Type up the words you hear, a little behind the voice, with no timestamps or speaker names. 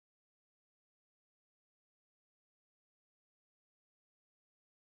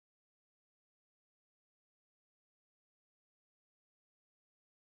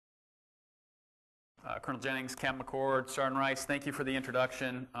Colonel Jennings, Captain McCord, Sergeant Rice, thank you for the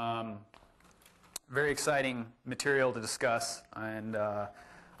introduction. Very exciting material to discuss, and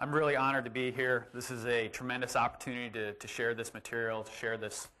I'm really honored to be here. This is a tremendous opportunity to share this material, to share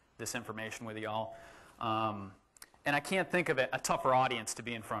this information with you all. And I can't think of a tougher audience to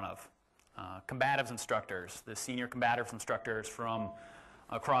be in front of. Combatives instructors, the senior combatives instructors from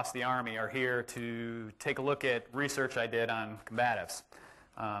across the Army are here to take a look at research I did on combatives.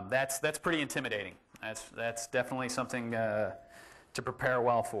 That's pretty intimidating. That's definitely something to prepare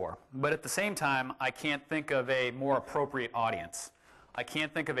well for. But at the same time, I can't think of a more appropriate audience. I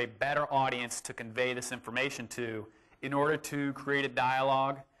can't think of a better audience to convey this information to in order to create a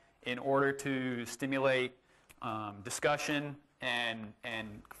dialogue, in order to stimulate discussion and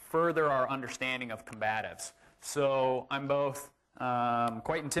further our understanding of combatives. So I'm both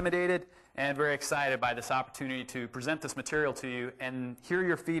quite intimidated and very excited by this opportunity to present this material to you and hear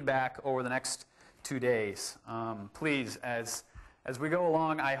your feedback over the next 2 days. Please, as we go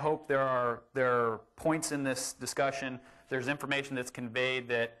along, I hope there are points in this discussion, there's information that's conveyed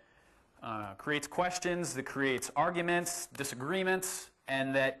that creates questions, that creates arguments, disagreements,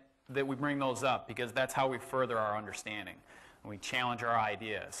 and that we bring those up, because that's how we further our understanding. We challenge our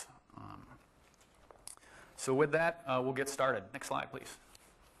ideas. So with that, we'll get started. Next slide, please.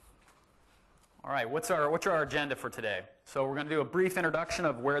 All right, what's our agenda for today? So we're going to do a brief introduction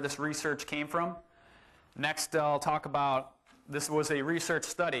of where this research came from. Next, I'll talk about, this was a research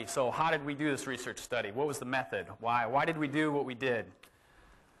study. So how did we do this research study? What was the method? Why did we do what we did?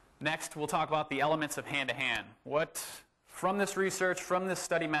 Next, we'll talk about the elements of hand-to-hand. From this research, from this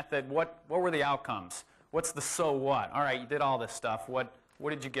study method, what were the outcomes? What's the so what? All right, you did all this stuff. What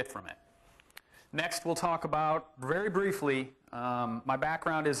did you get from it? Next, we'll talk about, very briefly, my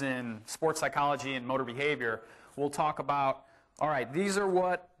background is in sports psychology and motor behavior. We'll talk about, all right,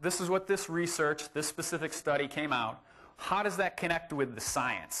 this is what this research, this specific study came out. How does that connect with the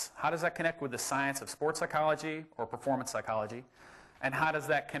science? How does that connect with the science of sports psychology or performance psychology? And how does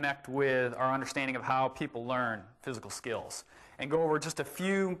that connect with our understanding of how people learn physical skills? And go over just a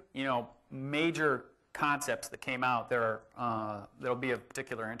few, major concepts that came out there that'll be of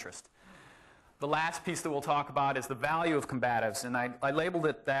particular interest. The last piece that we'll talk about is the value of combatives, and I labeled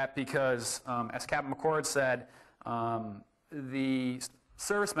it that because, as Captain McCord said, the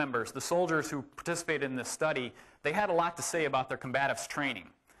service members, the soldiers who participated in this study, they had a lot to say about their combatives training.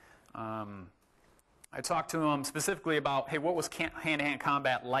 I talked to them specifically about, hey, what was hand-to-hand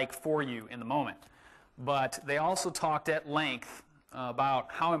combat like for you in the moment? But they also talked at length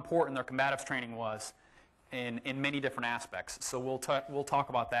about how important their combatives training was in many different aspects. So we'll talk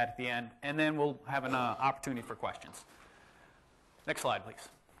about that at the end, and then we'll have an opportunity for questions. Next slide, please.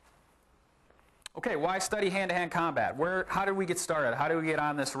 Okay, why study hand-to-hand combat? How did we get started? How did we get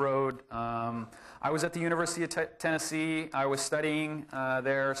on this road? I was at the University of Tennessee. I was studying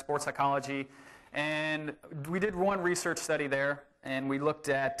their sports psychology, and we did one research study there, and we looked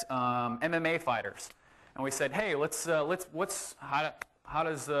at MMA fighters, and we said, hey, how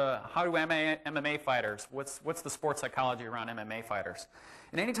do MMA fighters, what's the sports psychology around MMA fighters?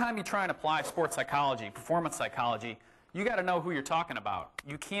 And anytime you try and apply sports psychology, performance psychology, you got to know who you're talking about.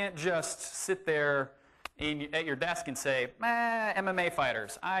 You can't just sit there at your desk and say, MMA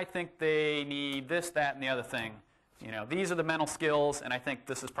fighters, I think they need this, that, and the other thing. These are the mental skills, and I think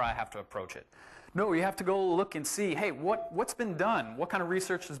this is probably have to approach it. No, you have to go look and see, hey, what's been done? What kind of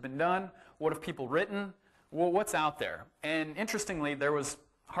research has been done? What have people written? Well, what's out there? And interestingly, there was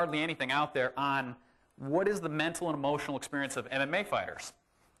hardly anything out there on what is the mental and emotional experience of MMA fighters.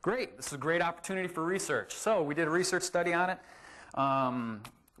 Great, this is a great opportunity for research. So we did a research study on it.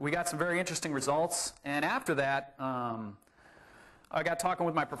 We got some very interesting results. And after that, I got talking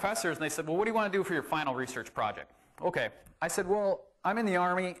with my professors, and they said, well, what do you want to do for your final research project? Okay. I said, well, I'm in the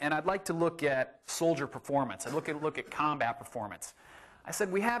Army, and I'd like to look at soldier performance. I'd look at combat performance. I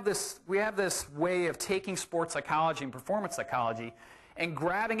said, we have this way of taking sports psychology and performance psychology and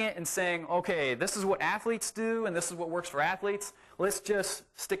grabbing it and saying, okay, this is what athletes do and this is what works for athletes. Let's just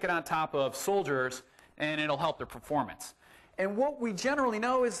stick it on top of soldiers and it'll help their performance. And what we generally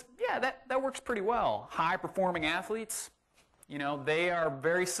know is, yeah, that works pretty well. High-performing athletes, they are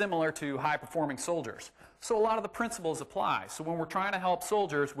very similar to high-performing soldiers. So a lot of the principles apply. So when we're trying to help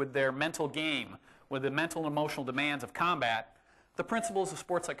soldiers with their mental game, with the mental and emotional demands of combat, the principles of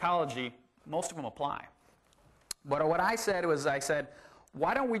sports psychology, most of them apply. But what I said was,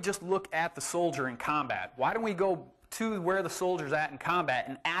 why don't we just look at the soldier in combat? Why don't we go to where the soldier's at in combat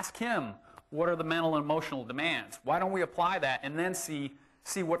and ask him what are the mental and emotional demands? Why don't we apply that and then see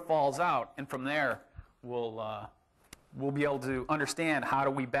what falls out? And from there, we'll be able to understand how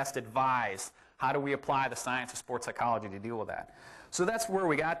do we best advise, How do we apply the science of sports psychology to deal with that? So that's where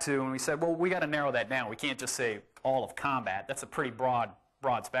we got to, and we said, well, we got to narrow that down. We can't just say all of combat. That's a pretty broad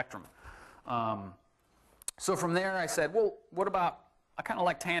spectrum. So from there, I said, well, what about, I kind of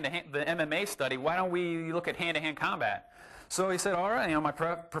liked hand-to-hand, the MMA study. Why don't we look at hand-to-hand combat? So he said, all right, you know, my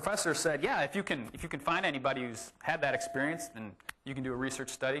professor said, yeah, if you can find anybody who's had that experience, then you can do a research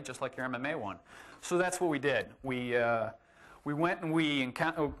study just like your MMA one. So that's what we did. We went and we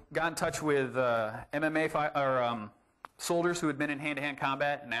got in touch with MMA soldiers who had been in hand-to-hand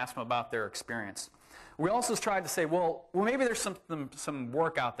combat and asked them about their experience. We also tried to say, well, maybe there's some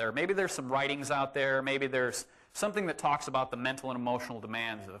work out there. Maybe there's some writings out there. Maybe there's something that talks about the mental and emotional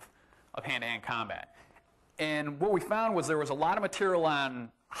demands of hand-to-hand combat. And what we found was there was a lot of material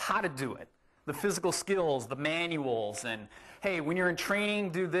on how to do it, the physical skills, the manuals, and hey, when you're in training,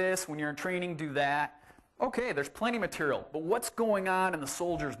 do this. When you're in training, do that. Okay, there's plenty of material, but what's going on in the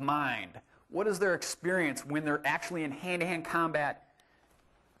soldier's mind? What is their experience when they're actually in hand-to-hand combat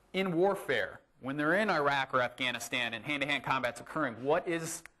in warfare? When they're in Iraq or Afghanistan and hand-to-hand combat's occurring,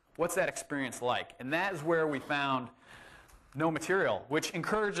 what's that experience like? And that is where we found no material, which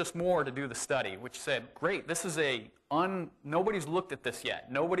encouraged us more to do the study, which said, great, this is nobody's looked at this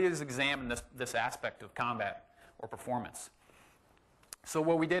yet. Nobody has examined this aspect of combat or performance. So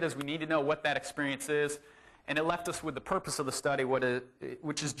what we did is we need to know what that experience is, and it left us with the purpose of the study,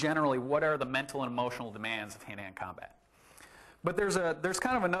 which is generally what are the mental and emotional demands of hand-to-hand combat. But there's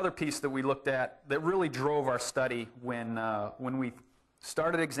kind of another piece that we looked at that really drove our study when we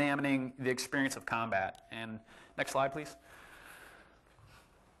started examining the experience of combat. And next slide, please.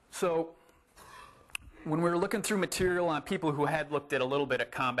 So when we were looking through material on people who had looked at a little bit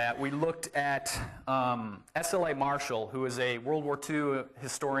at combat, we looked at S.L.A. Marshall, who is a World War II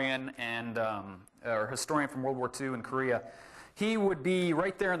historian and or historian from World War II in Korea. He would be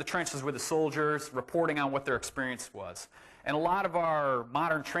right there in the trenches with the soldiers, reporting on what their experience was. And a lot of our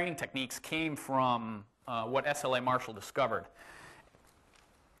modern training techniques came from what S.L.A. Marshall discovered.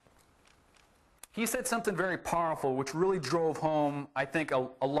 He said something very powerful, which really drove home, I think,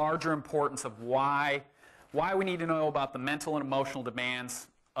 a larger importance of why we need to know about the mental and emotional demands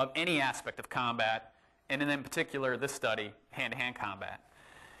of any aspect of combat, and in particular, this study, hand-to-hand combat.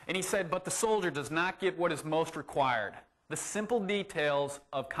 And he said, but the soldier does not get what is most required, the simple details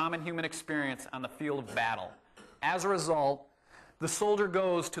of common human experience on the field of battle. As a result, the soldier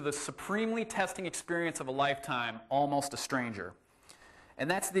goes to the supremely testing experience of a lifetime, almost a stranger. And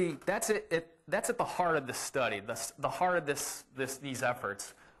that's at the heart of this study. The heart of these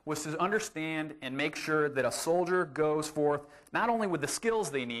efforts was to understand and make sure that a soldier goes forth not only with the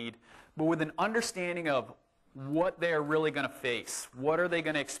skills they need, but with an understanding of what they're really going to face. What are they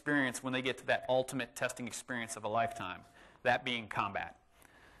going to experience when they get to that ultimate testing experience of a lifetime, that being combat.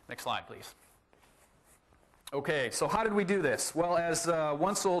 Next slide, please. Okay, so how did we do this? Well, as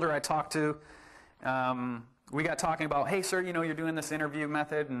one soldier I talked to, we got talking about, hey, sir, you know, you're doing this interview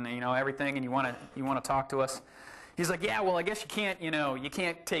method and, you know, everything, and you want to talk to us. He's like, yeah, well, I guess you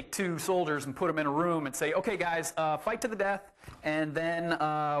can't take two soldiers and put them in a room and say, okay, guys, fight to the death, and then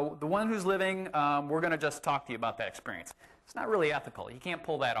the one who's living, we're going to just talk to you about that experience. It's not really ethical. You can't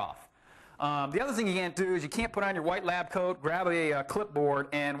pull that off. The other thing you can't do is you can't put on your white lab coat, grab a clipboard,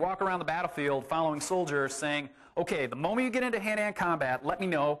 and walk around the battlefield following soldiers saying, okay, the moment you get into hand-to-hand combat, let me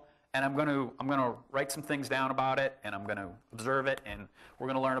know, and I'm going to write some things down about it, and I'm going to observe it, and we're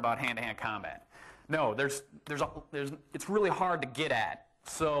going to learn about hand-to-hand combat. No, it's really hard to get at.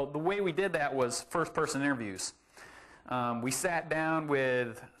 So the way we did that was first-person interviews. We sat down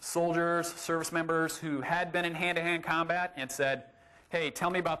with soldiers, service members who had been in hand-to-hand combat and said, hey, tell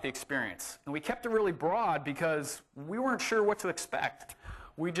me about the experience. And we kept it really broad because we weren't sure what to expect.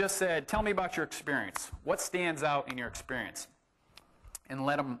 We just said, tell me about your experience. What stands out in your experience? And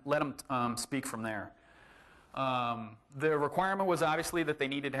let them speak from there. The requirement was obviously that they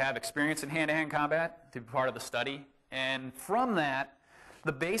needed to have experience in hand-to-hand combat to be part of the study. And from that,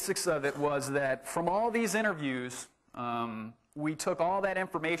 the basics of it was that from all these interviews, we took all that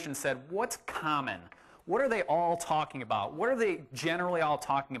information and said, what's common? What are they all talking about? What are they generally all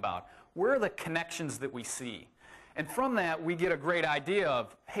talking about? Where are the connections that we see? And from that, we get a great idea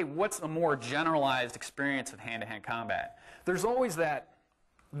of, hey, what's a more generalized experience of hand-to-hand combat? There's always that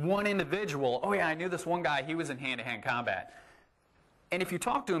one individual, oh yeah, I knew this one guy, he was in hand-to-hand combat. And if you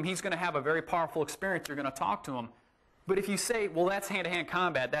talk to him, he's going to have a very powerful experience. You're going to talk to him. But if you say, well, that's hand-to-hand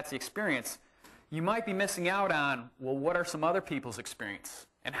combat, that's the experience, you might be missing out on, well, what are some other people's experience?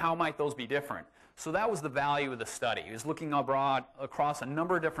 And how might those be different? So that was the value of the study. It was looking abroad across a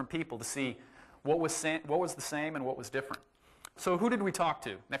number of different people to see what was the same and what was different. So who did we talk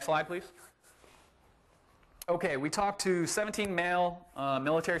to? Next slide, please. Okay, we talked to 17 male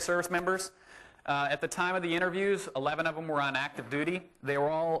military service members. At the time of the interviews, 11 of them were on active duty. They were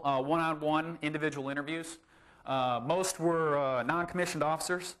all one-on-one individual interviews. Most were non-commissioned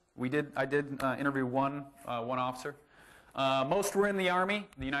officers. I did interview one officer. Most were in the Army,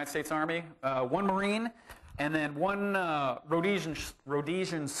 the United States Army. One Marine, and then one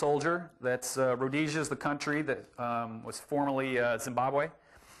Rhodesian soldier. That's Rhodesia is the country that was formerly Zimbabwe.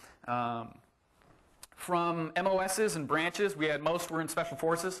 From MOSs and branches, most were in Special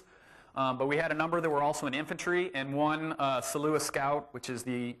Forces, but we had a number that were also in infantry, and one Salua Scout, which is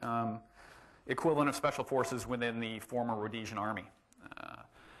the equivalent of Special Forces within the former Rhodesian Army.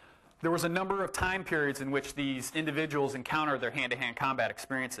 There was a number of time periods in which these individuals encountered their hand-to-hand combat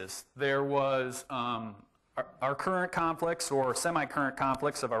experiences. There was our current conflicts or semi-current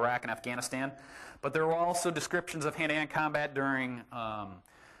conflicts of Iraq and Afghanistan, but there were also descriptions of hand-to-hand combat during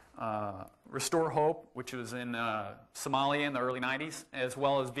Restore Hope, which was in Somalia in the early 90s, as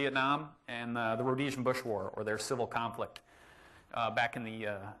well as Vietnam and the Rhodesian Bush War, or their civil conflict back in the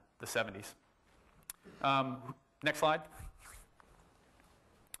 70s. Next slide.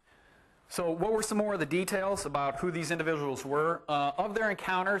 So what were some more of the details about who these individuals were? Of their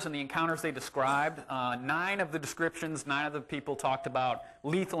encounters and the encounters they described, 9 of the people talked about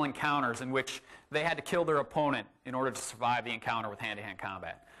lethal encounters in which they had to kill their opponent in order to survive the encounter with hand-to-hand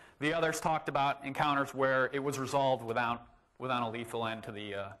combat. The others talked about encounters where it was resolved without a lethal end to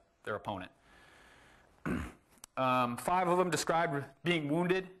their opponent. 5 of them described being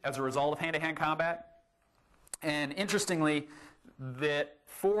wounded as a result of hand-to-hand combat. And interestingly, that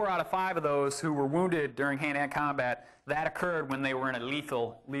 4 out of 5 of those who were wounded during hand-to-hand combat, that occurred when they were in a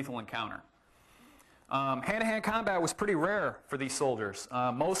lethal encounter. Hand-to-hand combat was pretty rare for these soldiers.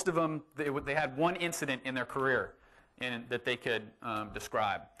 Most of them, they had one incident in their career that they could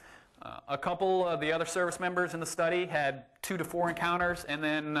describe. A couple of the other service members in the study had 2 to 4 encounters, and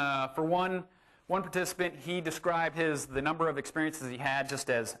then for one participant, he described the number of experiences he had just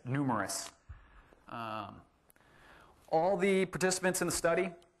as numerous. All the participants in the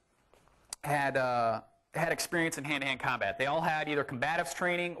study had experience in hand-to-hand combat. They all had either combatives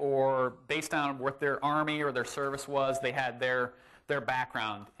training, or based on what their Army or their service was, they had their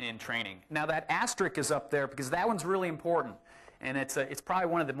background in training. Now that asterisk is up there because that one's really important, and it's probably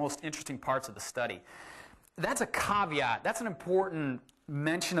one of the most interesting parts of the study. That's a caveat. That's an important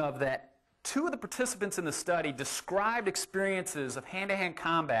mention of that. 2 of the participants in the study described experiences of hand-to-hand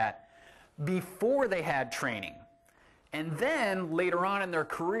combat before they had training. And then later on in their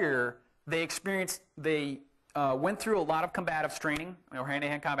career, they went through a lot of combatives training, or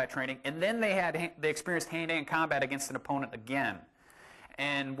hand-to-hand combat training, and then they experienced hand-to-hand combat against an opponent again.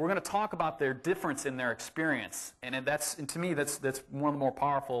 And we're going to talk about their difference in their experience. And to me, that's one of the more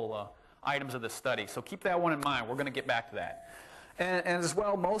powerful items of this study. So keep that one in mind. We're going to get back to that. And as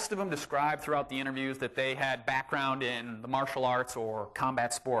well, most of them described throughout the interviews that they had background in the martial arts or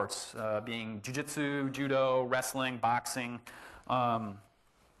combat sports, being jiu-jitsu, judo, wrestling, boxing.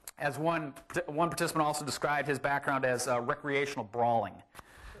 As one participant also described his background as recreational brawling.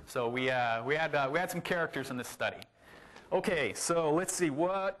 So we had some characters in this study. Okay, so let's see,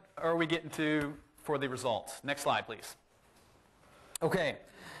 what are we getting to for the results? Next slide, please. Okay.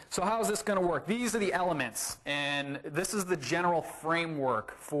 So how is this going to work? These are the elements, and this is the general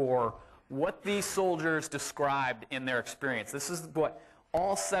framework for what these soldiers described in their experience. This is what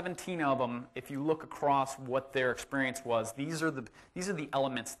all 17 of them, if you look across what their experience was, these are the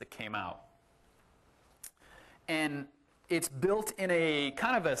elements that came out. And it's built in a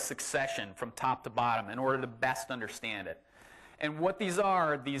kind of a succession from top to bottom in order to best understand it. And what these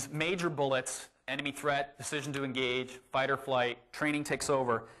are, these major bullets: enemy threat, decision to engage, fight or flight, training takes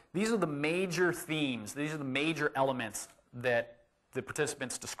over. These are the major themes. These are the major elements that the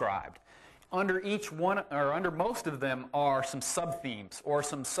participants described. Under each one, or under most of them, are some sub-themes or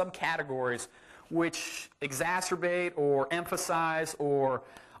some subcategories which exacerbate or emphasize or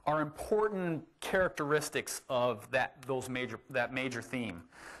are important characteristics of that major theme.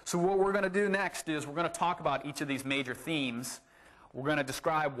 So what we're going to do next is we're going to talk about each of these major themes. We're going to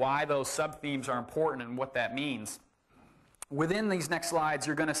describe why those sub-themes are important and what that means. Within these next slides,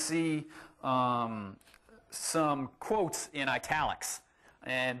 you're going to see some quotes in italics.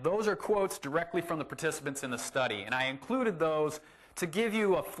 And those are quotes directly from the participants in the study. And I included those to give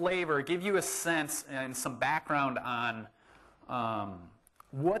you a flavor, give you a sense and some background on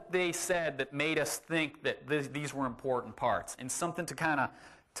what they said that made us think that these were important parts, and something to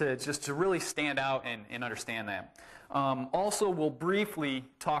really stand out and understand that. Also, we'll briefly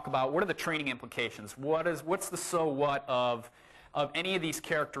talk about what are the training implications. What's the so what of any of these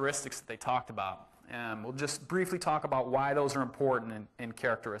characteristics that they talked about. We'll just briefly talk about why those are important in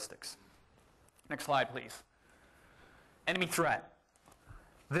characteristics. Next slide, please. Enemy threat.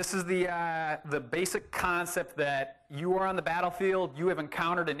 This is the basic concept that you are on the battlefield, you have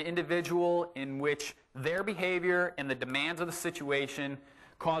encountered an individual in which their behavior and the demands of the situation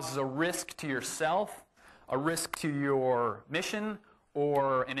causes a risk to yourself, a risk to your mission,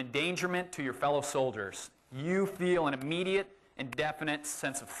 or an endangerment to your fellow soldiers. You feel an immediate and definite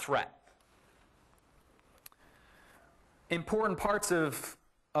sense of threat. Important parts of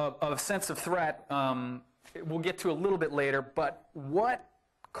sense of threat we'll get to a little bit later, but what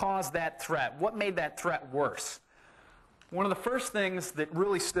caused that threat? What made that threat worse? One of the first things that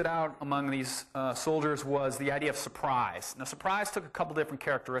really stood out among these soldiers was the idea of surprise. Now, surprise took a couple different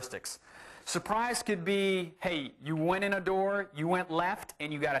characteristics. Surprise could be, hey, you went in a door, you went left,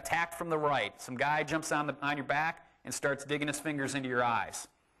 and you got attacked from the right. Some guy jumps on your back and starts digging his fingers into your eyes.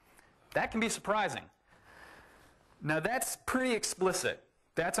 That can be surprising. Now, that's pretty explicit.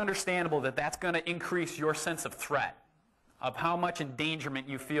 That's understandable that that's going to increase your sense of threat, of how much endangerment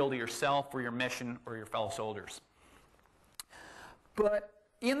you feel to yourself or your mission or your fellow soldiers. But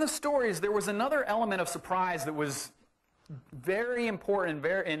in the stories, there was another element of surprise that was very important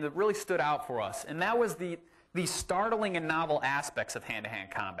and that really stood out for us, and that was the startling and novel aspects of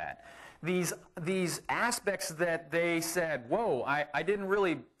hand-to-hand combat. These aspects that they said, whoa, I didn't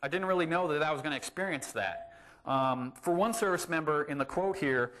really know that I was going to experience that. For one service member in the quote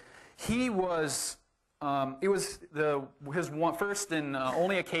here, he was, it was his first and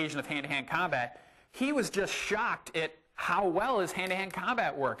only occasion of hand-to-hand combat. He was just shocked at how well his hand-to-hand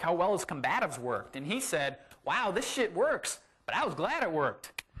combat worked, how well his combatives worked. And he said, wow, this shit works, but I was glad it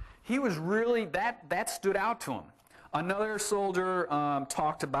worked. He was really, that stood out to him. Another soldier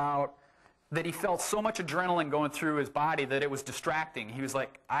talked about that he felt so much adrenaline going through his body that it was distracting. He was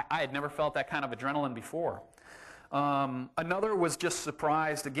like, I had never felt that kind of adrenaline before. Another was just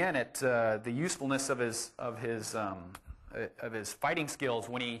surprised again at the usefulness of his fighting skills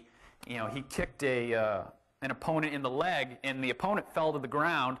when he kicked an opponent in the leg, and the opponent fell to the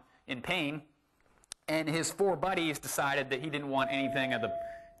ground in pain, and his four buddies decided that he didn't want anything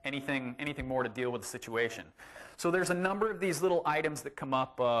more to deal with the situation. So there's a number of these little items that come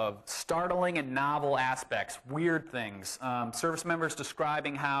up of startling and novel aspects, weird things. Service members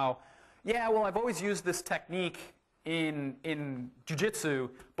describing how, yeah, well, I've always used this technique in jiu-jitsu,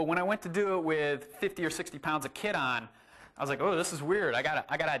 but when I went to do it with 50 or 60 pounds of kit on, I was like, oh, this is weird. I gotta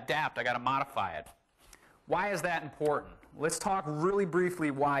adapt. I gotta modify it. Why is that important? Let's talk really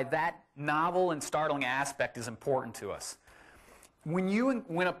briefly why that novel and startling aspect is important to us.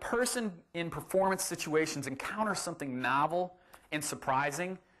 When a person in performance situations encounters something novel and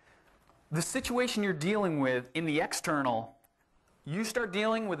surprising, the situation you're dealing with in the external, you start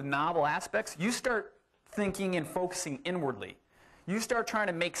dealing with novel aspects, you start thinking and focusing inwardly. You start trying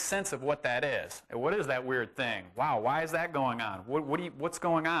to make sense of what that is. And what is that weird thing? Wow, why is that going on? What's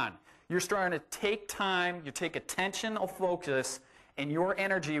going on? You're starting to take time, you take attentional focus, and your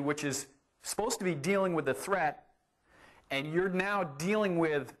energy, which is supposed to be dealing with the threat, and you're now dealing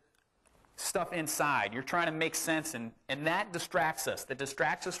with stuff inside. You're trying to make sense, and that distracts us. That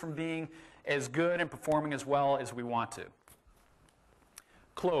distracts us from being as good and performing as well as we want to.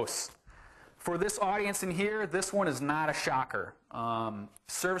 Close. For this audience in here, this one is not a shocker.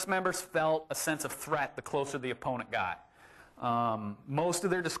 Service members felt a sense of threat the closer the opponent got. Most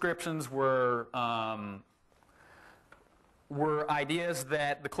of their descriptions were ideas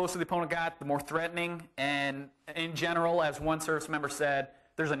that the closer the opponent got, the more threatening, and in general, as one service member said,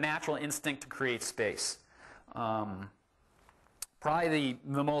 there's a natural instinct to create space. Probably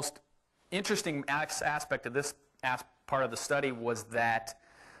the most interesting aspect of this part of the study was that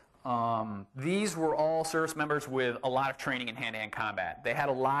these were all service members with a lot of training in hand-to-hand combat. They had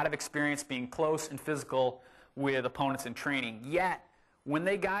a lot of experience being close and physical with opponents in training, yet when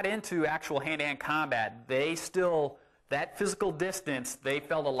they got into actual hand-to-hand combat, that physical distance, they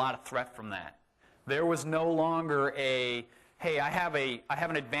felt a lot of threat from that. There was no longer hey, I have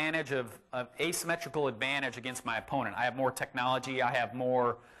an advantage of asymmetrical advantage against my opponent. I have more technology, I have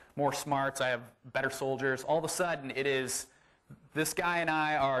more smarts, I have better soldiers. All of a sudden, it is this guy and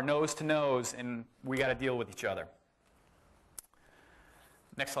I are nose to nose, and we got to deal with each other.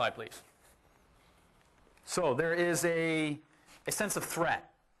 Next slide, please. So there is a sense of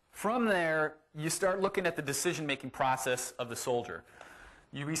threat. From there, you start looking at the decision-making process of the soldier.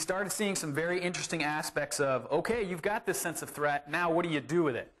 We started seeing some very interesting aspects of, okay, you've got this sense of threat, now what do you do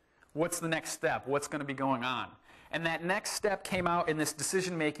with it? What's the next step? What's going to be going on? And that next step came out in this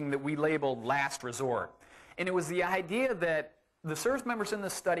decision-making that we labeled last resort. And it was the idea that the service members in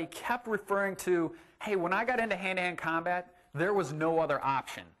this study kept referring to, hey, when I got into hand-to-hand combat, there was no other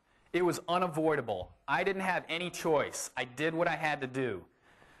option. It was unavoidable. I didn't have any choice. I did what I had to do.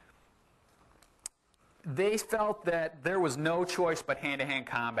 They felt that there was no choice but hand-to-hand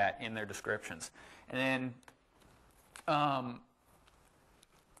combat in their descriptions. And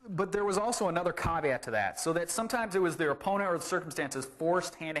but there was also another caveat to that, so that sometimes it was their opponent or the circumstances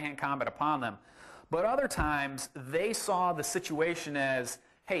forced hand-to-hand combat upon them. But other times, they saw the situation as,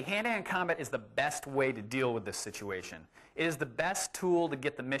 hey, hand-to-hand combat is the best way to deal with this situation. It is the best tool to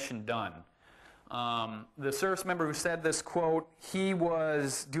get the mission done. The service member who said this quote, he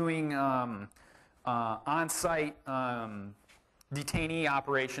was doing on-site detainee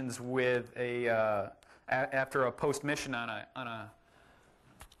operations with after a post-mission on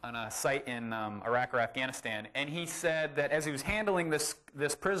a site in Iraq or Afghanistan, and he said that as he was handling this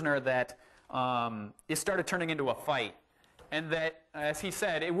prisoner, that it started turning into a fight, and that, as he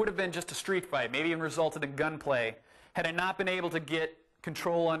said, it would have been just a street fight, maybe even resulted in gunplay, had I not been able to get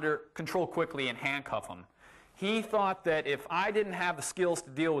control quickly and handcuff him. He thought that if I didn't have the skills to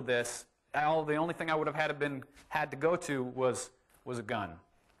deal with this, the only thing I would have had to go to was a gun.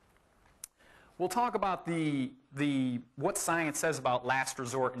 We'll talk about what science says about last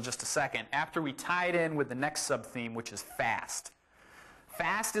resort in just a second, after we tie it in with the next sub-theme, which is fast.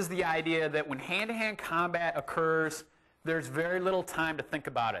 Fast is the idea that when hand-to-hand combat occurs, there's very little time to think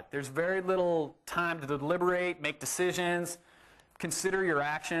about it. There's very little time to deliberate, make decisions, consider your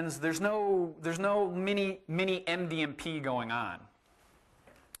actions. There's no mini MDMP going on.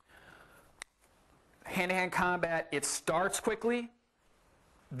 Hand-to-hand combat, it starts quickly,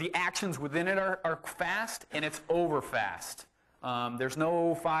 the actions within it are fast, and it's over fast. There's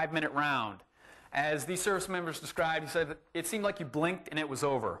no 5-minute round. As these service members described, he said that it seemed like you blinked and it was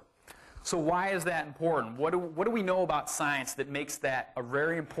over. So why is that important? What do we know about science that makes that a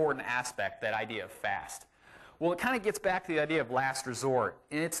very important aspect, that idea of fast? Well, it kind of gets back to the idea of last resort.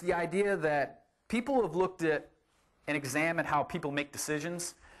 And it's the idea that people have looked at and examined how people make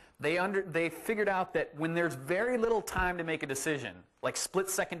decisions. They figured out that when there's very little time to make a decision, like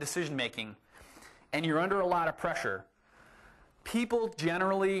split-second decision making, and you're under a lot of pressure, people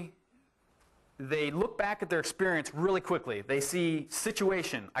generally, they look back at their experience really quickly. They see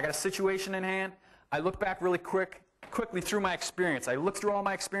situation. I got a situation in hand. I look back really quickly through my experience. I look through all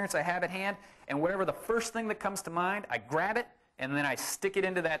my experience I have at hand, and whatever the first thing that comes to mind, I grab it, and then I stick it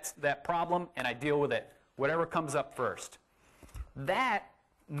into that problem, and I deal with it, whatever comes up first. That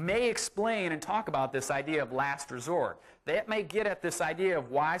may explain and talk about this idea of last resort. That may get at this idea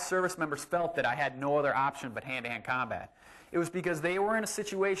of why service members felt that I had no other option but hand-to-hand combat. It was because they were in a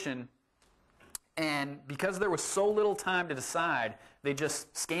situation, and because there was so little time to decide, they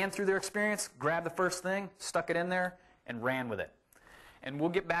just scanned through their experience, grabbed the first thing, stuck it in there, and ran with it. And we'll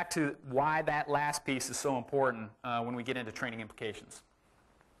get back to why that last piece is so important when we get into training implications.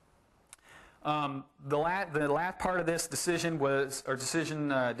 The last part of this decision was, or decision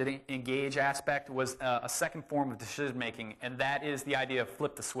to engage aspect, was a second form of decision making, and that is the idea of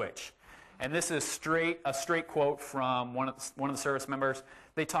flip the switch. And this is a straight quote from one of the service members.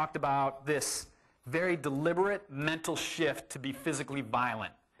 They talked about this very deliberate mental shift to be physically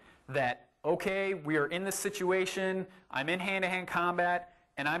violent. That, okay, we are in this situation, I'm in hand-to-hand combat,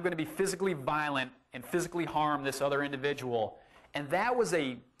 and I'm going to be physically violent and physically harm this other individual. And that was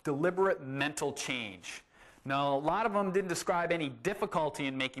a deliberate mental change. Now, a lot of them didn't describe any difficulty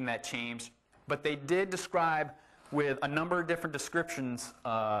in making that change, but they did describe with a number of different descriptions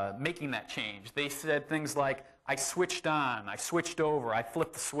making that change. They said things like, I switched on, I switched over, I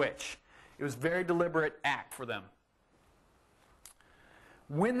flipped the switch. It was a very deliberate act for them.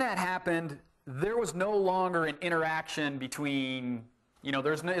 When that happened, there was no longer an interaction between,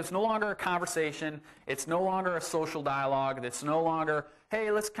 it's no longer a conversation, it's no longer a social dialogue, it's no longer,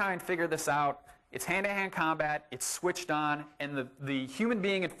 hey, let's kind of figure this out. It's hand-to-hand combat, it's switched on, and the human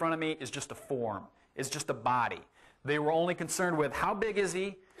being in front of me is just a form, is just a body. They were only concerned with how big is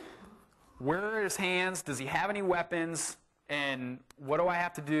he, where are his hands, does he have any weapons, and what do I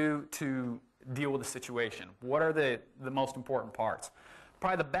have to do to deal with the situation? What are the most important parts?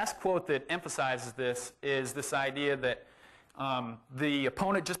 Probably the best quote that emphasizes this is this idea that the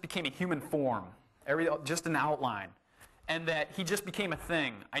opponent just became a human form, just an outline, and that he just became a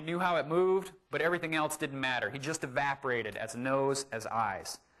thing. I knew how it moved, but everything else didn't matter. He just evaporated as nose, as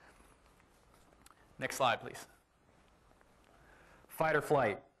eyes. Next slide, please. Fight or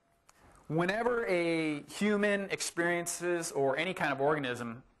flight. Whenever a human experiences, or any kind of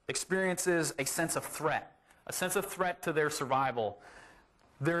organism experiences a sense of threat to their survival,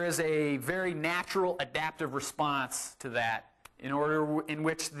 there is a very natural adaptive response to that in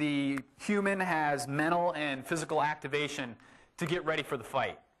which the human has mental and physical activation to get ready for the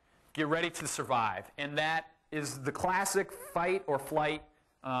fight, get ready to survive. And that is the classic fight or flight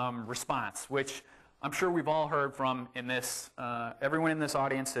response, which I'm sure we've all heard from in this. Everyone in this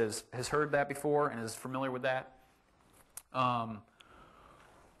audience has heard that before and is familiar with that.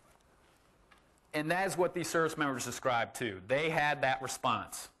 And that is what these service members described too. They had that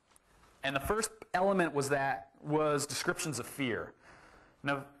response. And the first element was descriptions of fear.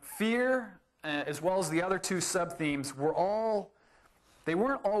 Now, fear, as well as the other two sub-themes, they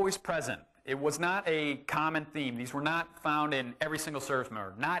weren't always present. It was not a common theme. These were not found in every single service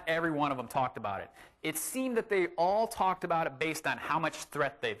member. Not every one of them talked about it. It seemed that they all talked about it based on how much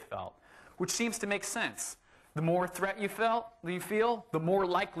threat they felt, which seems to make sense. The more threat you feel, the more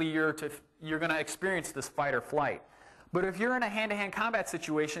likely you're going to experience this fight or flight. But if you're in a hand-to-hand combat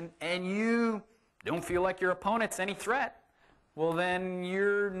situation and you don't feel like your opponent's any threat, well then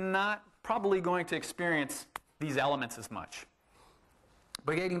you're not probably going to experience these elements as much.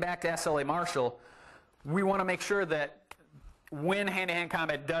 But getting back to SLA Marshall, we want to make sure that when hand-to-hand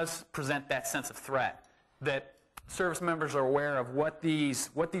combat does present that sense of threat, that service members are aware of what these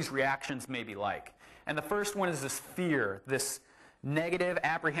reactions may be like. And the first one is this fear, this negative,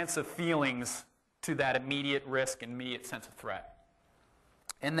 apprehensive feelings to that immediate risk and immediate sense of threat.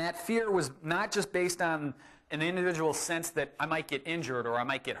 And that fear was not just based on an individual sense that I might get injured or I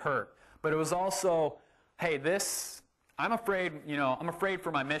might get hurt, but it was also, hey, I'm afraid, I'm afraid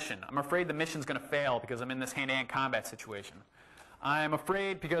for my mission. I'm afraid the mission's going to fail because I'm in this hand-to-hand combat situation. I'm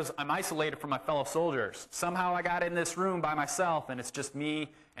afraid because I'm isolated from my fellow soldiers. Somehow I got in this room by myself and it's just me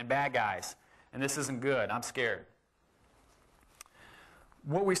and bad guys. And this isn't good. I'm scared.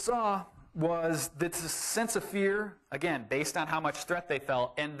 What we saw was this sense of fear, again, based on how much threat they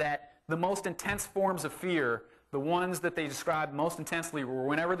felt, and that the most intense forms of fear, the ones that they described most intensely, were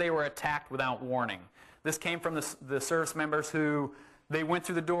whenever they were attacked without warning. This came from the service members who, they went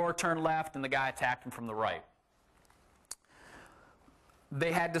through the door, turned left, and the guy attacked them from the right.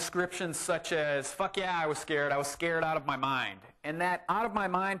 They had descriptions such as, fuck yeah, I was scared out of my mind. And that out of my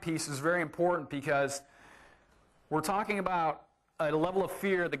mind piece is very important because we're talking about a level of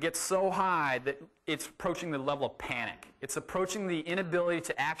fear that gets so high that it's approaching the level of panic. It's approaching the inability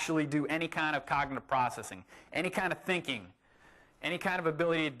to actually do any kind of cognitive processing, any kind of thinking, any kind of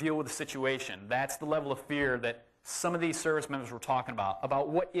ability to deal with the situation. That's the level of fear that some of these service members were talking about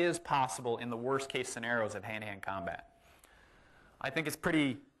what is possible in the worst case scenarios of hand-to-hand combat. I think it's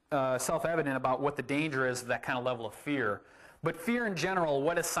pretty self-evident about what the danger is of that kind of level of fear. But fear in general,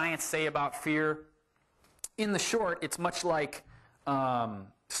 what does science say about fear? In the short, it's much like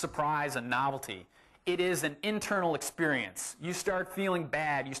surprise and novelty. It is an internal experience. You start feeling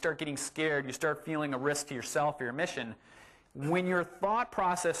bad, you start getting scared, you start feeling a risk to yourself or your mission. When your thought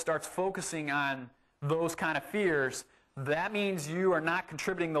process starts focusing on those kind of fears, that means you are not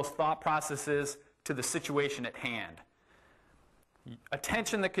contributing those thought processes to the situation at hand.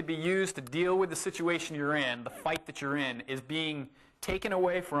 Attention that could be used to deal with the situation you're in, the fight that you're in, is being taken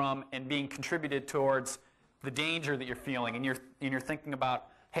away from and being contributed towards the danger that you're feeling. And you're thinking about,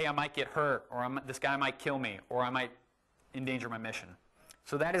 hey, I might get hurt, or this guy might kill me, or I might endanger my mission.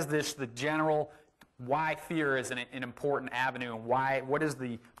 So that is the general why fear is an important avenue, and what is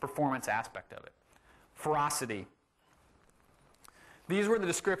the performance aspect of it. Ferocity. These were the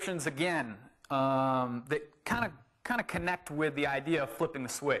descriptions, again, that kind of connect with the idea of flipping the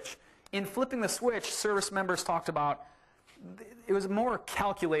switch. In flipping the switch, service members talked about it was more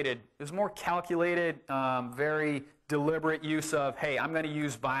calculated. It was more calculated, very deliberate use of, hey, I'm going to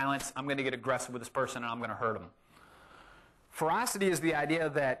use violence, I'm going to get aggressive with this person, and I'm going to hurt them. Ferocity is the idea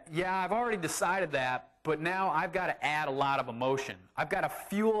that, yeah, I've already decided that, but now I've got to add a lot of emotion. I've got to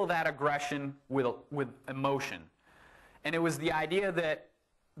fuel that aggression with emotion. And it was the idea that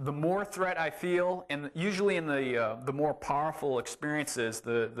the more threat I feel, and usually in the more powerful experiences,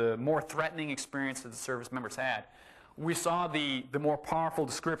 the more threatening experiences the service members had, we saw the more powerful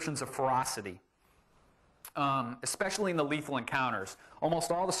descriptions of ferocity, especially in the lethal encounters.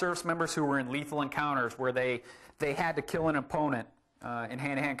 Almost all the service members who were in lethal encounters where they had to kill an opponent in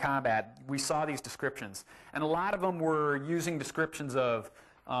hand-to-hand combat, we saw these descriptions. And a lot of them were using descriptions of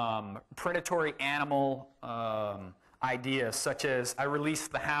predatory animal ideas, such as I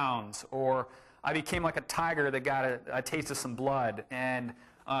released the hounds, or I became like a tiger that got a taste of some blood. And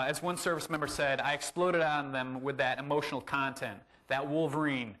as one service member said, I exploded on them with that emotional content, that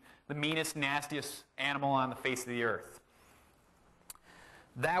Wolverine, the meanest, nastiest animal on the face of the earth.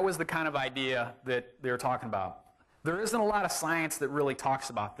 That was the kind of idea that they were talking about. There isn't a lot of science that really talks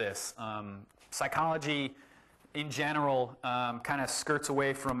about this. Psychology in general, kind of skirts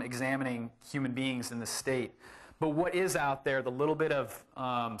away from examining human beings in this state. But what is out there, the little bit of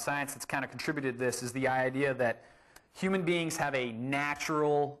science that's kind of contributed to this, is the idea that human beings have a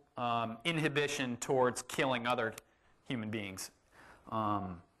natural inhibition towards killing other human beings.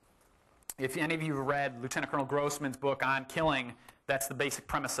 If any of you have read Lieutenant Colonel Grossman's book on killing, that's the basic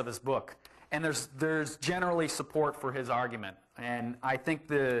premise of his book. And there's generally support for his argument. And I think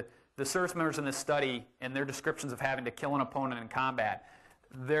the service members in this study and their descriptions of having to kill an opponent in combat,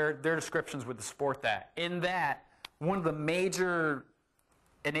 their descriptions would support that. In that, one of the major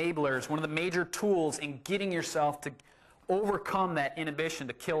enablers, one of the major tools in getting yourself to overcome that inhibition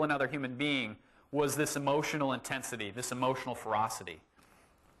to kill another human being was this emotional intensity, this emotional ferocity.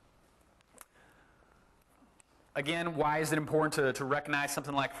 Again, why is it important to recognize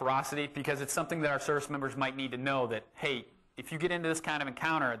something like ferocity? Because it's something that our service members might need to know that, hey, if you get into this kind of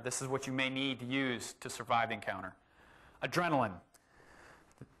encounter, this is what you may need to use to survive the encounter. Adrenaline.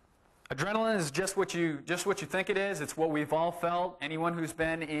 Adrenaline is just what you think it is. It's what we've all felt. Anyone who's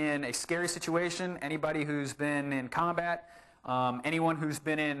been in a scary situation, anybody who's been in combat, anyone who's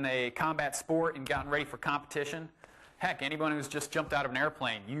been in a combat sport and gotten ready for competition. Heck, anyone who's just jumped out of an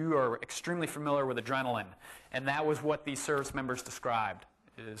airplane, you are extremely familiar with adrenaline. And that was what these service members described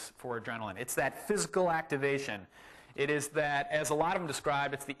is for adrenaline. It's that physical activation. It is that, as a lot of them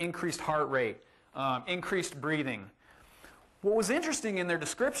described, it's the increased heart rate, increased breathing. What was interesting in their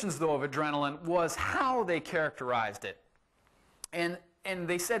descriptions, though, of adrenaline was how they characterized it. And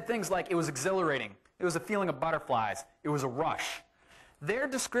they said things like it was exhilarating, it was a feeling of butterflies, it was a rush. Their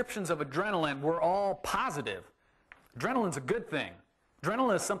descriptions of adrenaline were all positive. Adrenaline's a good thing.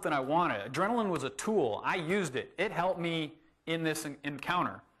 Adrenaline is something I wanted. Adrenaline was a tool. I used it. It helped me in this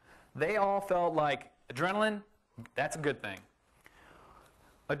encounter. They all felt like adrenaline, that's a good thing.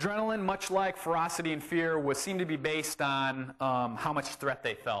 Adrenaline, much like ferocity and fear, seemed to be based on how much threat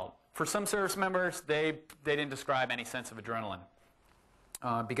they felt. For some service members, they didn't describe any sense of adrenaline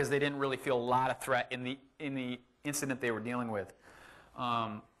because they didn't really feel a lot of threat in the incident they were dealing with.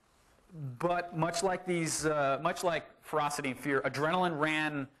 But much like ferocity and fear,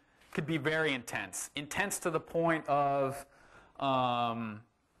 adrenaline could be very intense to the point of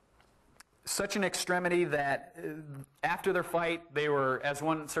such an extremity that after their fight, they were, as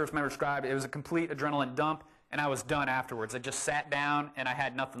one service member described, it was a complete adrenaline dump, and I was done afterwards. I just sat down, and I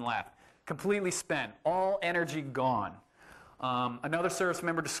had nothing left. Completely spent, all energy gone. Another service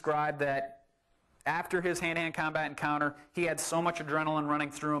member described that after his hand-to-hand combat encounter, he had so much adrenaline running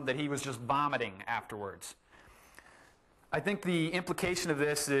through him that he was just vomiting afterwards. I think the implication of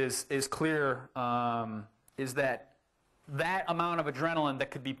this is clear, is that amount of adrenaline that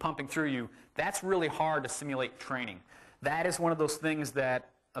could be pumping through you, that's really hard to simulate training. That is one of those things that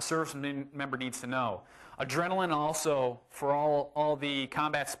a service member needs to know. Adrenaline also, for all the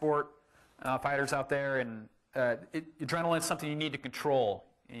combat sport fighters out there, and adrenaline is something you need to control.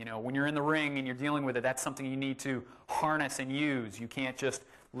 You know, when you're in the ring and you're dealing with it, that's something you need to harness and use. You can't just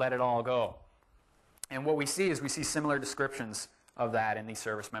let it all go. And what we see is similar descriptions of that in these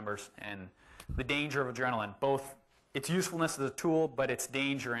service members and the danger of adrenaline, both its usefulness as a tool, but its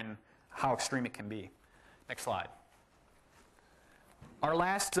danger and how extreme it can be. Next slide. Our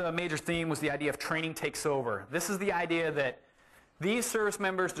last major theme was the idea of training takes over. This is the idea that these service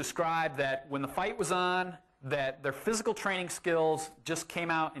members described that when the fight was on, that their physical training skills just came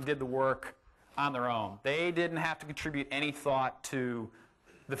out and did the work on their own. They didn't have to contribute any thought to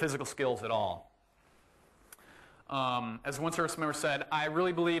the physical skills at all. As one service member said, I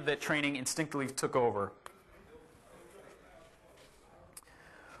really believe that training instinctively took over.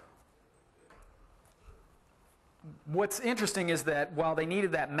 What's interesting is that while they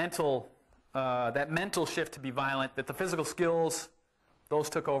needed that mental shift to be violent, that the physical skills,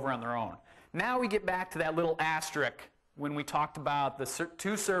 those took over on their own. Now we get back to that little asterisk when we talked about the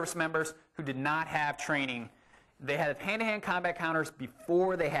two service members who did not have training. They had hand-to-hand combat encounters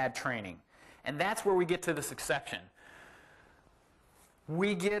before they had training. And that's where we get to this exception.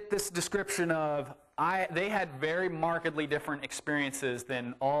 We get this description of they had very markedly different experiences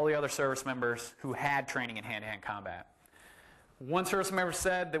than all the other service members who had training in hand-to-hand combat. One service member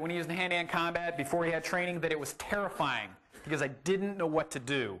said that when he was in hand-to-hand combat before he had training that it was terrifying because I didn't know what to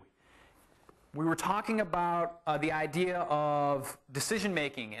do. We were talking about the idea of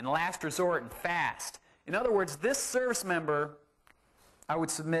decision-making and last resort and fast. In other words, this service member, I would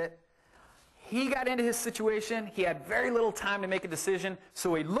submit, he got into his situation, he had very little time to make a decision,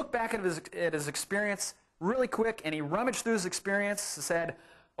 so he looked back at his experience really quick and he rummaged through his experience and said,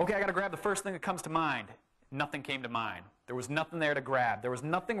 okay, I got to grab the first thing that comes to mind. Nothing came to mind. There was nothing there to grab. There was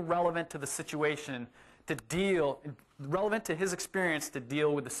nothing relevant to the situation to deal, relevant to his experience to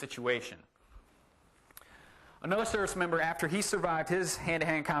deal with the situation. Another service member, after he survived his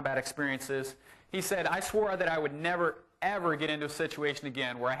hand-to-hand combat experiences, he said, I swore that I would never, ever get into a situation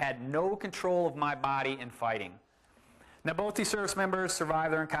again where I had no control of my body in fighting. Now, both these service members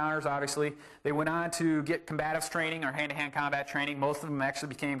survived their encounters, obviously. They went on to get combatives training or hand-to-hand combat training. Most of them actually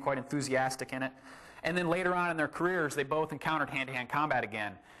became quite enthusiastic in it. And then later on in their careers, they both encountered hand-to-hand combat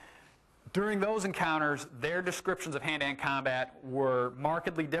again. During those encounters, their descriptions of hand-to-hand combat were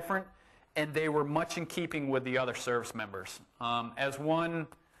markedly different, and they were much in keeping with the other service members. As one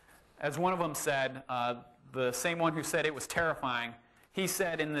of them said, the same one who said it was terrifying, he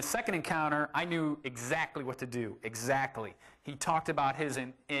said, in the second encounter, I knew exactly what to do, exactly. He talked about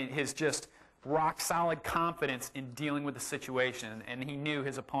his just rock-solid confidence in dealing with the situation, and he knew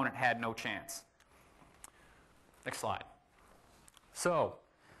his opponent had no chance. Next slide. So,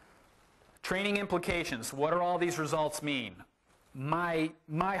 training implications. What do all these results mean? My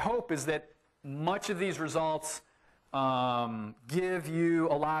hope is that much of these results give you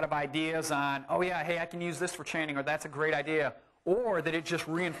a lot of ideas on, oh yeah, hey, I can use this for training, or that's a great idea, or that it just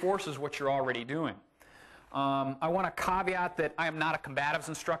reinforces what you're already doing. I want to caveat that I am not a combatives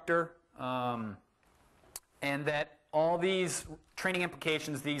instructor, and that all these training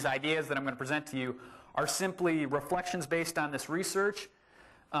implications, these ideas that I'm going to present to you, are simply reflections based on this research,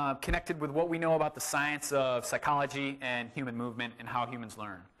 connected with what we know about the science of psychology and human movement and how humans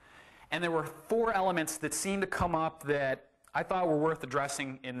learn. And there were 4 elements that seemed to come up that I thought were worth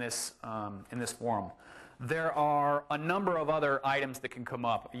addressing in this forum. There are a number of other items that can come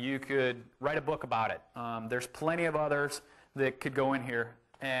up. You could write a book about it. There's plenty of others that could go in here,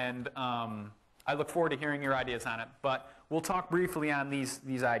 and I look forward to hearing your ideas on it. But we'll talk briefly on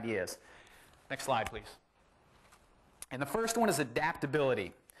these ideas. Next slide, please. And the first one is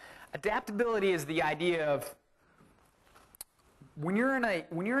adaptability. Adaptability is the idea of when you're in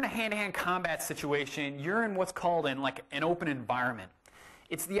a hand-to-hand combat situation, you're in what's called an open environment.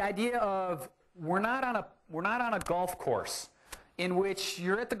 It's the idea of we're not on a golf course in which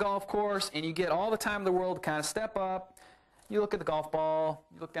you're at the golf course and you get all the time in the world to kind of step up, you look at the golf ball,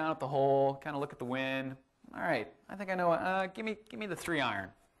 you look down at the hole, kind of look at the wind. All right, I think I know. Give me the 3-iron.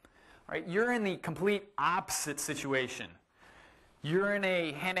 All right, you're in the complete opposite situation. You're in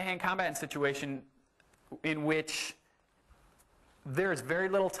a hand-to-hand combat situation in which there is very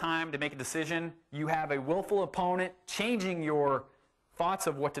little time to make a decision. You have a willful opponent changing your thoughts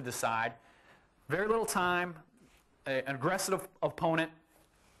of what to decide. Very little time, an aggressive opponent,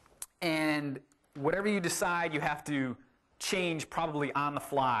 and whatever you decide, you have to change probably on the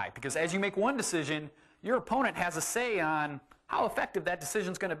fly. Because as you make one decision, your opponent has a say on how effective that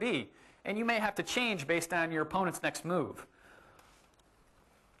decision is going to be. And you may have to change based on your opponent's next move.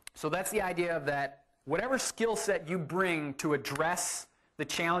 So that's the idea of that whatever skill set you bring to address the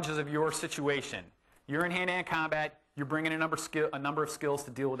challenges of your situation. You're in hand-to-hand combat, you're bringing a number of skills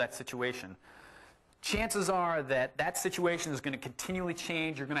to deal with that situation. Chances are that that situation is going to continually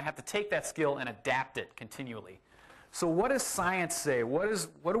change. You're going to have to take that skill and adapt it continually. So what does science say? What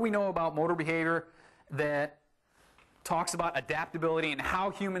do we know about motor behavior that talks about adaptability and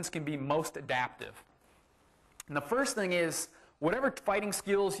how humans can be most adaptive? And the first thing is, whatever fighting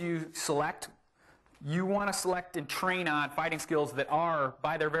skills you select, you want to select and train on fighting skills that are,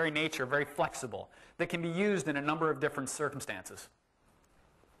 by their very nature, very flexible, that can be used in a number of different circumstances.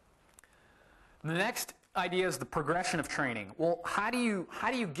 The next idea is the progression of training. Well, how do you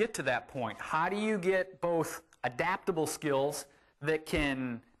get to that point? How do you get both adaptable skills that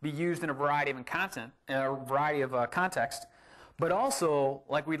can be used in a variety of contexts, but also,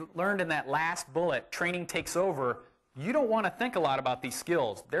 like we learned in that last bullet, training takes over. You don't want to think a lot about these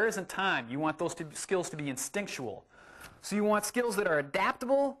skills. There isn't time. You want those skills to be instinctual. So you want skills that are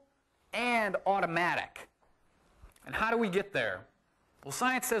adaptable and automatic. And how do we get there? Well,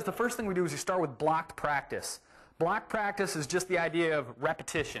 science says the first thing we do is we start with blocked practice. Blocked practice is just the idea of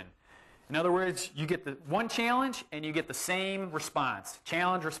repetition. In other words, you get the one challenge and you get the same response.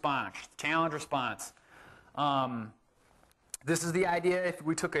 Challenge, response, challenge, response. This is the idea if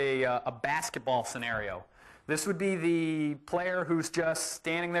we took a basketball scenario. This would be the player who's just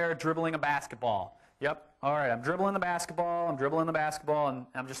standing there dribbling a basketball. Yep, all right, I'm dribbling the basketball, and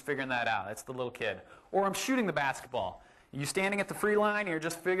I'm just figuring that out. That's the little kid. Or I'm shooting the basketball. You standing at the free line, you're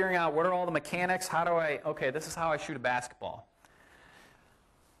just figuring out what are all the mechanics, okay, this is how I shoot a basketball.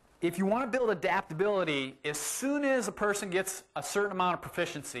 If you want to build adaptability, as soon as a person gets a certain amount of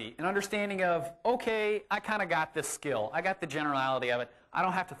proficiency, an understanding of, okay, I kind of got this skill, I got the generality of it, I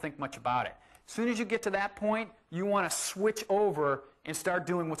don't have to think much about it. As soon as you get to that point, you want to switch over and start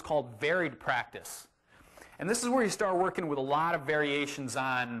doing what's called varied practice. And this is where you start working with a lot of variations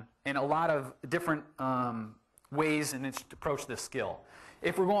on, and a lot of different ways in which to approach this skill.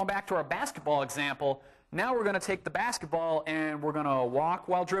 If we're going back to our basketball example, now we're going to take the basketball and we're going to walk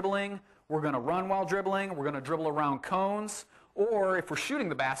while dribbling, we're going to run while dribbling, we're going to dribble around cones, or if we're shooting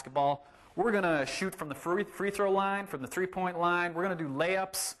the basketball, we're going to shoot from the free throw line, from the three-point line, we're going to do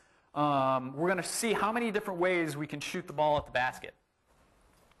layups, we're going to see how many different ways we can shoot the ball at the basket.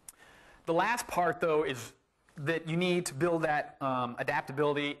 The last part, though, is that you need to build that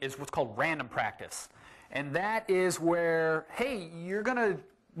adaptability is what's called random practice. And that is where, hey, you're going to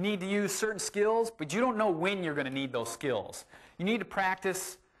need to use certain skills, but you don't know when you're going to need those skills. You need to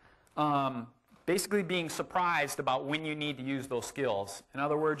practice basically being surprised about when you need to use those skills. In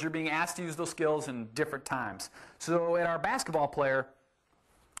other words, you're being asked to use those skills in different times. So at our basketball player,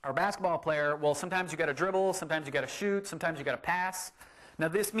 well, sometimes you got to dribble, sometimes you got to shoot, sometimes you got to pass. Now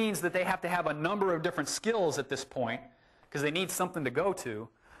this means that they have to have a number of different skills at this point because they need something to go to.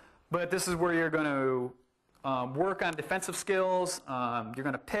 But this is where you're going to work on defensive skills. You're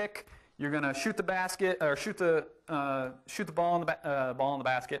going to pick. You're going to shoot the basket or shoot the ball in the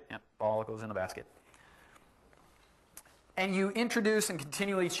basket. Yeah, ball goes in the basket. And you introduce and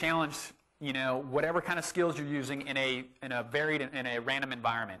continually challenge, whatever kind of skills you're using in a random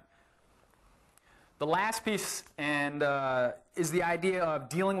environment. The last piece is the idea of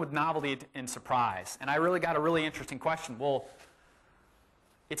dealing with novelty and surprise. And I really got a really interesting question. Well,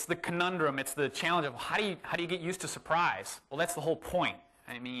 it's the conundrum, it's the challenge of how do you get used to surprise? Well, that's the whole point.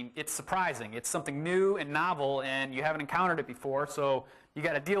 I mean, it's surprising. It's something new and novel, and you haven't encountered it before, so you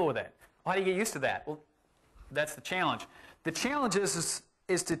got to deal with it. Well, how do you get used to that? Well, that's the challenge. The challenge is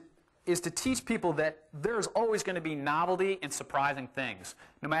to teach people that there's always going to be novelty and surprising things.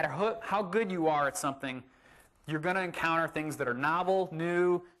 No matter how good you are at something, you're going to encounter things that are novel,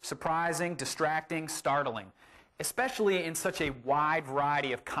 new, surprising, distracting, startling, especially in such a wide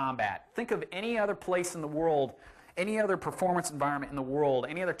variety of combat. Think of any other place in the world, any other performance environment in the world,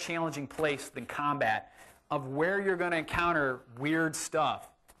 any other challenging place than combat, of where you're going to encounter weird stuff.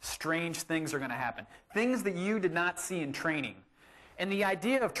 Strange things are going to happen. Things that you did not see in training. And the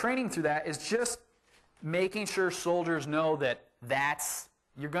idea of training through that is just making sure soldiers know that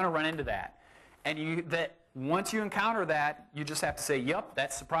you're going to run into that. And that once you encounter that, you just have to say, yep,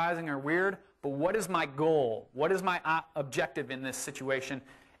 that's surprising or weird, but what is my goal? What is my objective in this situation?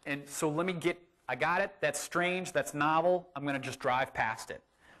 And so I got it, that's strange, that's novel, I'm going to just drive past it.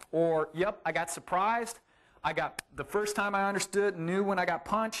 Or, yep, I got surprised. The first time I knew when I got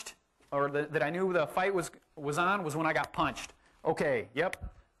punched, or that I knew the fight was on was when I got punched. Okay, yep,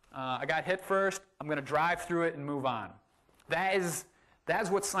 I got hit first, I'm going to drive through it and move on. That is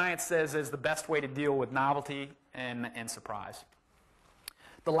what science says is the best way to deal with novelty and surprise.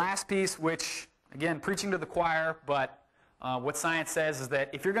 The last piece, which, again, preaching to the choir, but what science says is that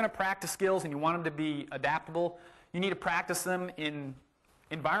if you're going to practice skills and you want them to be adaptable, you need to practice them in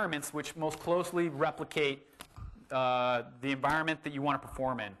environments which most closely replicate the environment that you want to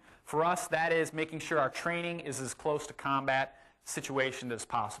perform in. For us, that is making sure our training is as close to combat situation as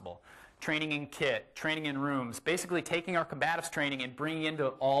possible. Training in kit, training in rooms, basically taking our combatives training and bringing into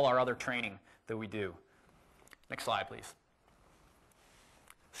all our other training that we do. Next slide, please.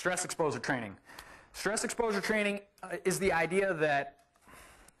 Stress exposure training. Stress exposure training is the idea that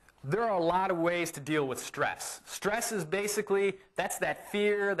there are a lot of ways to deal with stress. Stress is basically, that's that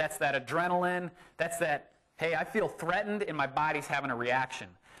fear, that's that adrenaline, that's that, hey, I feel threatened and my body's having a reaction.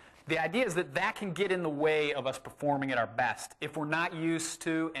 The idea is that can get in the way of us performing at our best if we're not used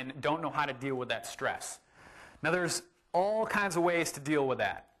to and don't know how to deal with that stress. Now there's all kinds of ways to deal with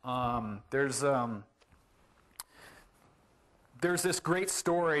that. There's this great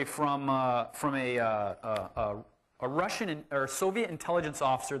story from a Russian or Soviet intelligence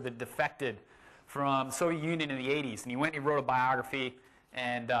officer that defected from the Soviet Union in the 80s, and he went and he wrote a biography,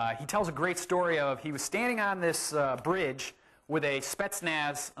 and he tells a great story of he was standing on this bridge with a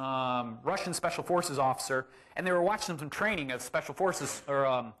Spetsnaz Russian Special Forces officer, and they were watching some training of Special Forces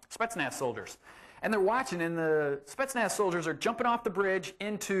or Spetsnaz soldiers, and they're watching, and the Spetsnaz soldiers are jumping off the bridge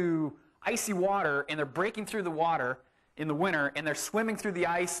into icy water, and they're breaking through the water in the winter, and they're swimming through the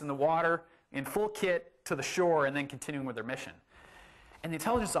ice and the water in full kit to the shore and then continuing with their mission. And the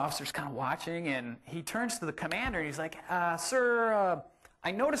intelligence officer's kind of watching, and he turns to the commander and he's like, sir,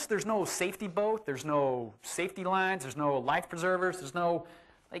 I noticed there's no safety boat, there's no safety lines, there's no life preservers, there's no,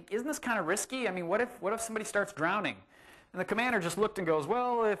 isn't this kind of risky? I mean, what if somebody starts drowning? And the commander just looked and goes,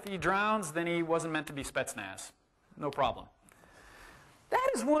 well, if he drowns, then he wasn't meant to be Spetsnaz. No problem. That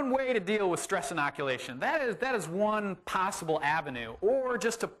is one way to deal with stress inoculation. That is one possible avenue. Or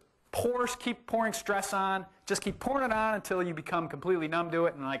just to keep pouring stress on, just keep pouring it on until you become completely numb to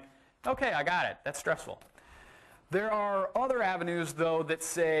it and like, okay, I got it, that's stressful. There are other avenues, though, that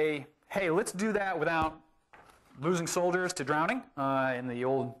say, hey, let's do that without losing soldiers to drowning in the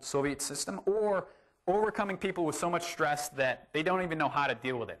old Soviet system, or overcoming people with so much stress that they don't even know how to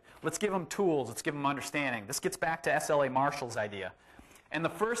deal with it. Let's give them tools, let's give them understanding. This gets back to SLA Marshall's idea. And the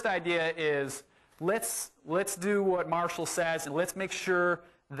first idea is, let's do what Marshall says, and let's make sure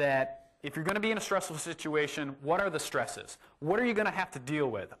that if you're going to be in a stressful situation, what are the stresses? What are you going to have to deal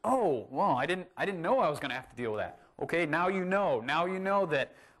with? Oh, well, I didn't know I was going to have to deal with that. Okay, now you know. Now you know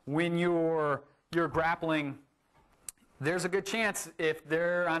that when you're grappling, there's a good chance if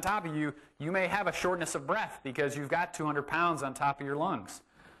they're on top of you, you may have a shortness of breath because you've got 200 pounds on top of your lungs.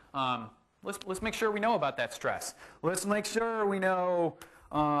 Let's make sure we know about that stress. Let's make sure we know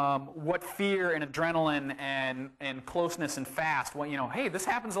what fear and adrenaline and closeness and fast. Well, hey, this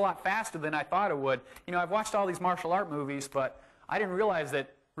happens a lot faster than I thought it would. I've watched all these martial art movies, but I didn't realize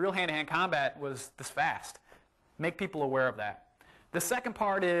that real hand-to-hand combat was this fast. Make people aware of that. The second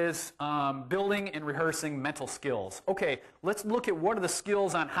part is building and rehearsing mental skills. Okay, let's look at what are the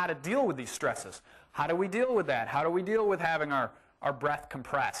skills on how to deal with these stresses. How do we deal with that? How do we deal with having our breath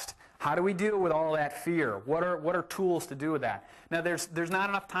compressed? How do we deal with all that fear? What are tools to do with that? Now, there's not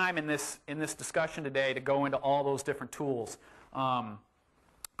enough time in this discussion today to go into all those different tools.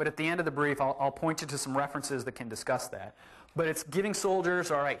 But at the end of the brief, I'll point you to some references that can discuss that. But it's giving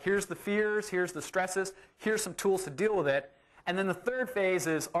soldiers, all right, here's the fears, here's the stresses, here's some tools to deal with it. And then the third phase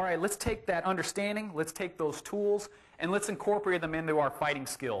is, all right, let's take that understanding, let's take those tools, and let's incorporate them into our fighting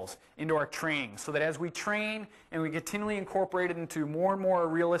skills, into our training, so that as we train and we continually incorporate it into more and more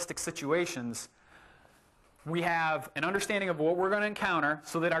realistic situations, we have an understanding of what we're going to encounter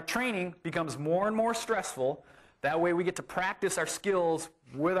so that our training becomes more and more stressful. That way we get to practice our skills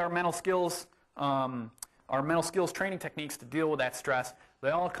with our mental skills training techniques to deal with that stress. They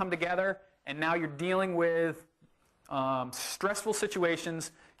all come together, and now you're dealing with stressful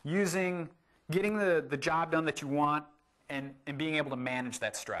situations, getting the job done that you want, and being able to manage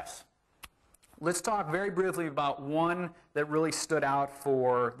that stress. Let's talk very briefly about one that really stood out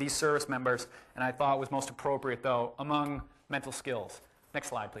for these service members, and I thought was most appropriate, though, among mental skills. Next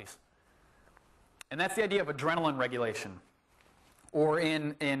slide, please. And that's the idea of adrenaline regulation, or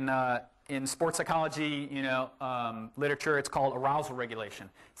in sports psychology, literature, it's called arousal regulation.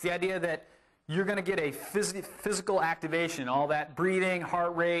 It's the idea that you're going to get a physical activation, all that breathing,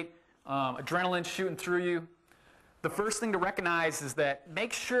 heart rate, adrenaline shooting through you. The first thing to recognize is that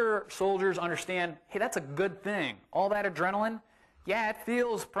make sure soldiers understand, hey, that's a good thing. All that adrenaline, yeah, it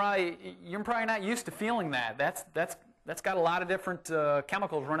feels you're probably not used to feeling that. That's got a lot of different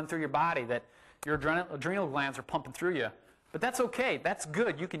chemicals running through your body that your adrenal glands are pumping through you. But that's okay. That's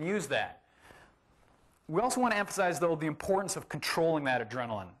good. You can use that. We also want to emphasize, though, the importance of controlling that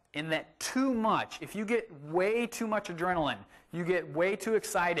adrenaline. In that too much, if you get way too much adrenaline, you get way too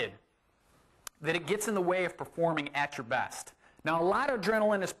excited, that it gets in the way of performing at your best. Now, a lot of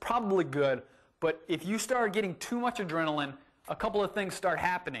adrenaline is probably good, but if you start getting too much adrenaline, a couple of things start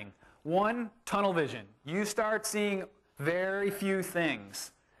happening. One, tunnel vision. You start seeing very few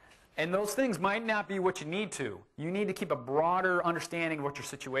things. And those things might not be what you need to. You need to keep a broader understanding of what your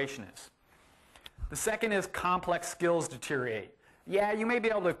situation is. The second is complex skills deteriorate. Yeah, you may be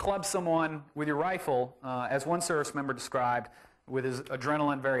able to club someone with your rifle, as one service member described, with his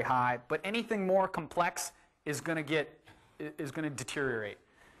adrenaline very high, but anything more complex is going to deteriorate.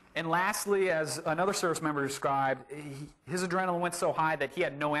 And lastly, as another service member described, his adrenaline went so high that he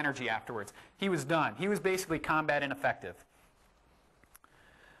had no energy afterwards. He was done. He was basically combat ineffective.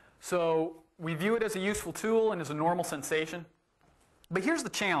 So we view it as a useful tool and as a normal sensation. But here's the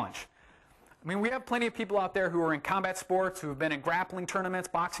challenge. I mean, we have plenty of people out there who are in combat sports, who have been in grappling tournaments,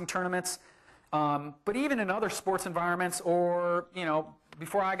 boxing tournaments, but even in other sports environments, or,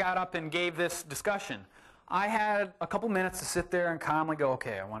 before I got up and gave this discussion, I had a couple minutes to sit there and calmly go,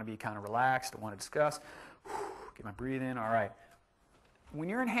 okay, I want to be kind of relaxed, I want to discuss, get my breath in, all right. When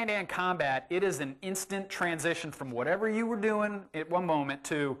you're in hand-to-hand combat, it is an instant transition from whatever you were doing at one moment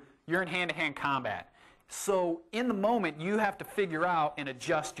to you're in hand-to-hand combat. So in the moment, you have to figure out and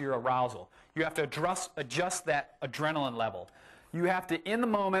adjust your arousal. You have to adjust that adrenaline level. You have to, in the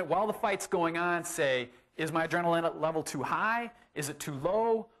moment, while the fight's going on, say, is my adrenaline level too high? Is it too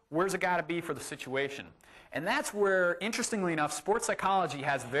low? Where's it got to be for the situation? And that's where, interestingly enough, sports psychology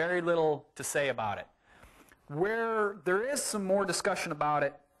has very little to say about it. Where there is some more discussion about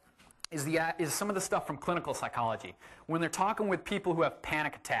it is some of the stuff from clinical psychology. When they're talking with people who have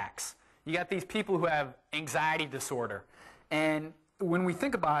panic attacks, you got these people who have anxiety disorder. And when we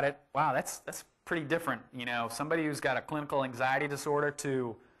think about it, wow, that's pretty different. You know, somebody who's got a clinical anxiety disorder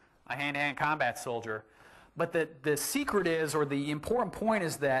to a hand-to-hand combat soldier. But the secret is, or the important point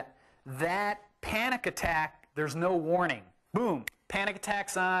is that panic attack, there's no warning. Boom, panic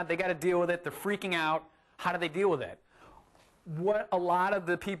attack's on, they got to deal with it, they're freaking out. How do they deal with it? What a lot of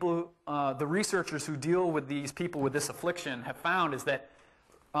the people, the researchers who deal with these people with this affliction have found is that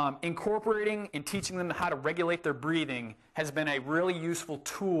incorporating and teaching them how to regulate their breathing has been a really useful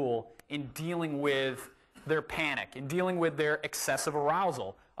tool in dealing with their panic, in dealing with their excessive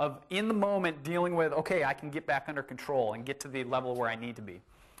arousal, of in the moment dealing with, okay, I can get back under control and get to the level where I need to be.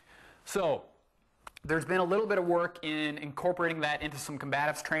 So there's been a little bit of work in incorporating that into some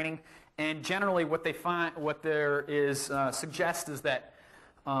combatives training, and generally what they find, what there is suggests is that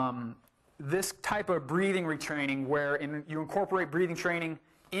this type of breathing retraining, where you incorporate breathing training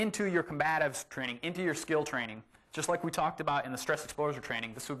into your combatives training, into your skill training, just like we talked about in the stress exposure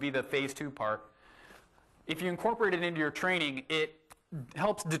training. This would be the phase 2 part. If you incorporate it into your training, it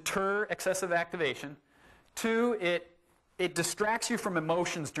helps deter excessive activation. 2, it distracts you from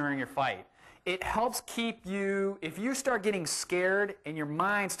emotions during your fight. It helps keep you, if you start getting scared and your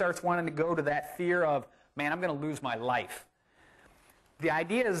mind starts wanting to go to that fear of, man, I'm going to lose my life. The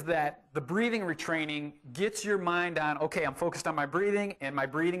idea is that the breathing retraining gets your mind on, okay, I'm focused on my breathing, and my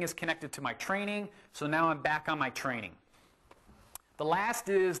breathing is connected to my training, so now I'm back on my training. The last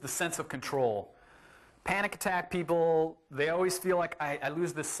is the sense of control. Panic attack people, they always feel like I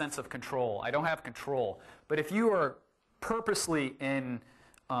lose this sense of control. I don't have control. But if you are purposely and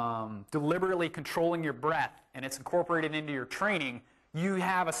deliberately controlling your breath and it's incorporated into your training, you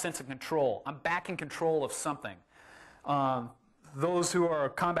have a sense of control. I'm back in control of something. Those who are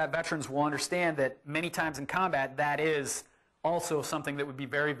combat veterans will understand that many times in combat that is also something that would be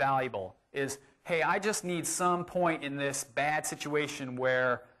very valuable, is, hey, I just need some point in this bad situation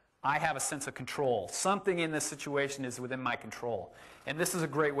where I have a sense of control. Something in this situation is within my control. And this is a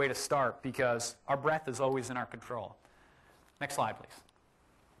great way to start because our breath is always in our control. Next slide, please.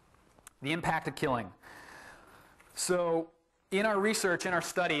 The impact of killing. So in our research, in our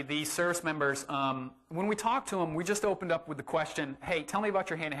study, these service members, when we talked to them, we just opened up with the question, hey, tell me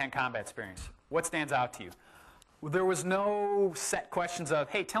about your hand-to-hand combat experience. What stands out to you? There was no set questions of,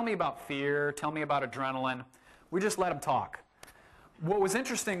 hey, tell me about fear, tell me about adrenaline. We just let them talk. What was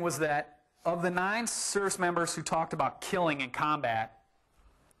interesting was that of the 9 service members who talked about killing in combat,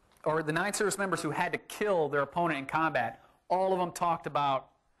 or the 9 service members who had to kill their opponent in combat, all of them talked about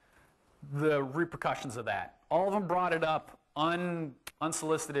the repercussions of that. All of them brought it up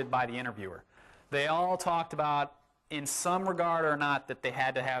unsolicited by the interviewer. They all talked about, in some regard or not, that they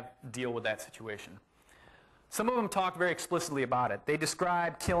had to deal with that situation. Some of them talked very explicitly about it. They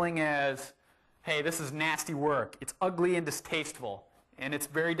described killing as, hey, this is nasty work. It's ugly and distasteful, and it's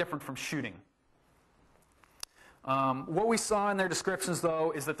very different from shooting. What we saw in their descriptions,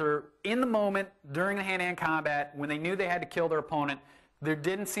 though, is that they're in the moment during the hand-to-hand combat, when they knew they had to kill their opponent, there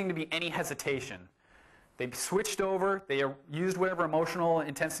didn't seem to be any hesitation. They switched over, they used whatever emotional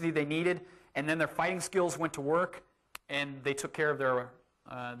intensity they needed, and then their fighting skills went to work, and they took care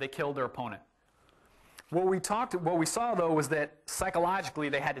of they killed their opponent. What we saw, though, was that psychologically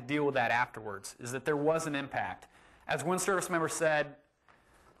they had to deal with that afterwards, is that there was an impact. As one service member said,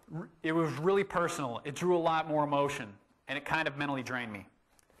 it was really personal. It drew a lot more emotion, and it kind of mentally drained me.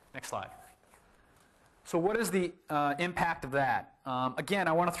 Next slide. So what is the impact of that? Again,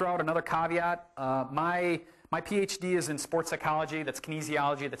 I want to throw out another caveat. My PhD is in sports psychology, that's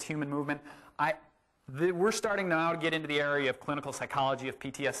kinesiology, that's human movement. We're starting now to get into the area of clinical psychology, of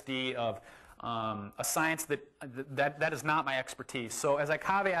PTSD, of a science that is not my expertise. So as I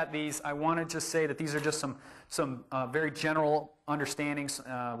caveat these, I want to just say that these are just some very general understandings,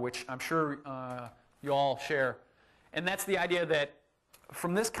 which I'm sure you all share. And that's the idea that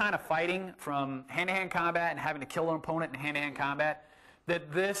from this kind of fighting, from hand-to-hand combat and having to kill an opponent in hand-to-hand combat,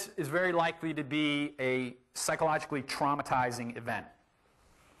 that this is very likely to be a psychologically traumatizing event.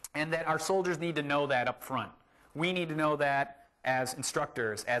 And that our soldiers need to know that up front. We need to know that as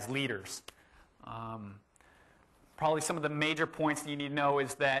instructors, as leaders. Probably some of the major points that you need to know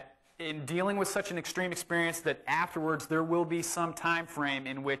is that in dealing with such an extreme experience, that afterwards there will be some time frame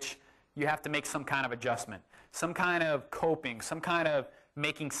in which you have to make some kind of adjustment, some kind of coping, some kind of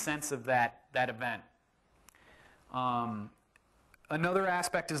making sense of that event. Another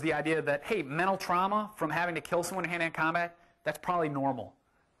aspect is the idea that, hey, mental trauma from having to kill someone in hand-to-hand combat, that's probably normal.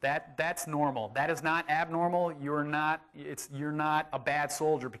 That's normal. That is not abnormal. You're not a bad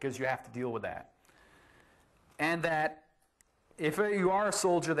soldier because you have to deal with that. And that if you are a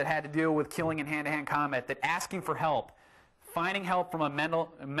soldier that had to deal with killing in hand-to-hand combat, that asking for help, finding help from a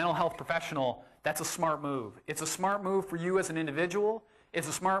mental health professional, that's a smart move. It's a smart move for you as an individual. It's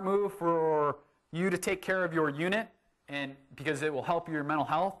a smart move for you to take care of your unit, and because it will help your mental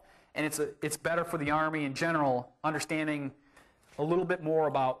health. And it's better for the Army in general, understanding a little bit more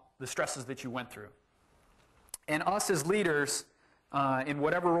about the stresses that you went through. And us as leaders, in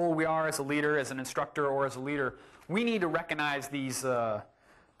whatever role we are as a leader, as an instructor, or as a leader, we need to recognize these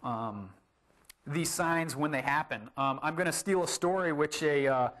signs when they happen. I'm going to steal a story which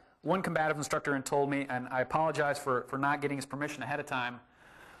one combative instructor had told me, and I apologize for not getting his permission ahead of time.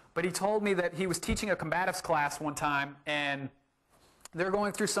 But he told me that he was teaching a combatives class one time, and they're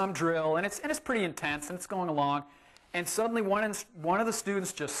going through some drill, and it's pretty intense, and it's going along. And suddenly one of the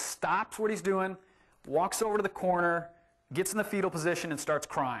students just stops what he's doing, walks over to the corner, gets in the fetal position, and starts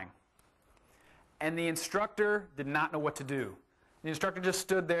crying. And the instructor did not know what to do. The instructor just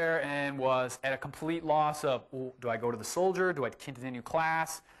stood there and was at a complete loss of, well, do I go to the soldier? Do I continue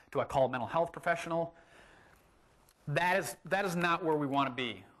class? Do I call a mental health professional? That is not where we want to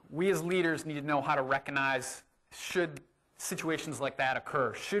be. We as leaders need to know how to recognize should situations like that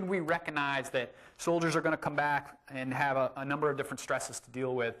occur. Should we recognize that soldiers are going to come back and have a number of different stresses to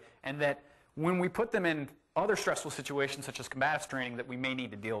deal with, and that when we put them in other stressful situations such as combatives training, that we may need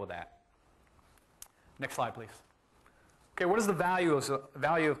to deal with that. Next slide, please. Okay, what is the value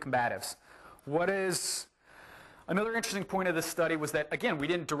of combatives? What is another interesting point of this study was that, again, we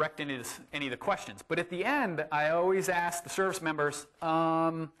didn't direct any of the questions, but at the end, I always ask the service members,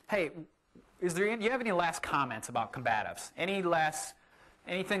 hey, do you have any last comments about combatives?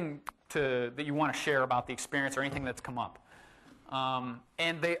 Anything that you want to share about the experience or anything that's come up?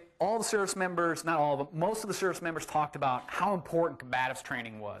 And all the service members, not all of them, most of the service members talked about how important combatives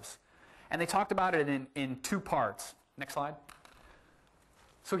training was. And they talked about it in two parts. Next slide.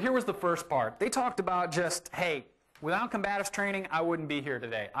 So here was the first part. They talked about just, hey, without combatives training, I wouldn't be here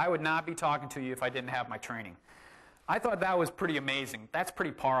today. I would not be talking to you if I didn't have my training. I thought that was pretty amazing. That's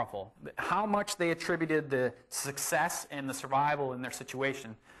pretty powerful. How much they attributed the success and the survival in their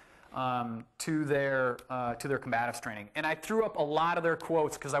situation to their combatives training. And I threw up a lot of their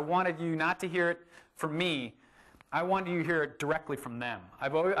quotes because I wanted you not to hear it from me. I wanted you to hear it directly from them.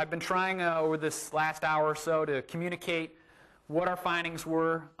 I've been trying over this last hour or so to communicate what our findings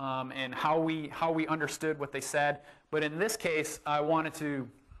were and how we understood what they said. But in this case, I wanted to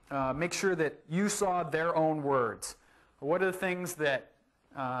make sure that you saw their own words. What are the things that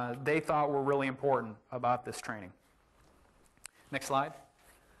they thought were really important about this training? Next slide.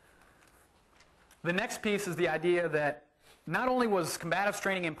 The next piece is the idea that not only was combatives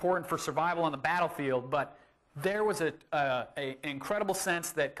training important for survival on the battlefield, but there was an incredible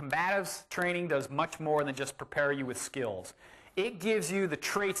sense that combatives training does much more than just prepare you with skills. It gives you the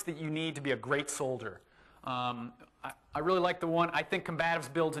traits that you need to be a great soldier. I really like the one, I think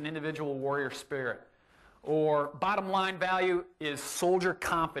combatives builds an individual warrior spirit. Or bottom line value is soldier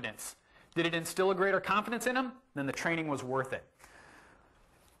confidence. Did it instill a greater confidence in them? Then the training was worth it.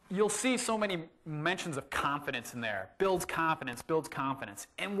 You'll see so many mentions of confidence in there. Builds confidence, builds confidence.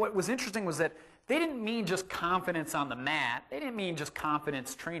 And what was interesting was that they didn't mean just confidence on the mat. They didn't mean just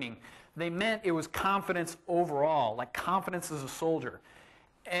confidence training. They meant it was confidence overall, like confidence as a soldier.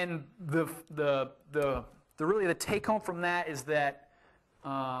 And really the take home from that is that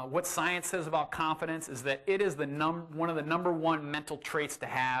what science says about confidence is that it is one of the number one mental traits to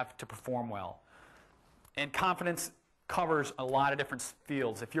have to perform well. And confidence covers a lot of different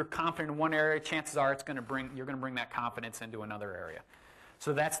fields. If you're confident in one area, chances are you're going to bring that confidence into another area.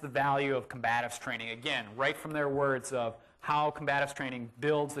 So that's the value of combatives training. Again, right from their words of how combatives training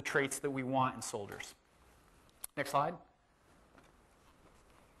builds the traits that we want in soldiers. Next slide.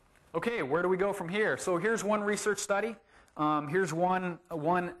 Okay, where do we go from here? So here's one research study. Here's one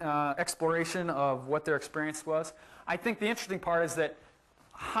exploration of what their experience was. I think the interesting part is that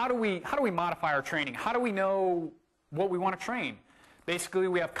how do we modify our training? How do we know what we want to train? Basically,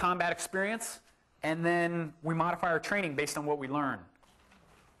 we have combat experience, and then we modify our training based on what we learn.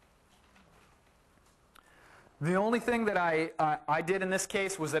 The only thing that I did in this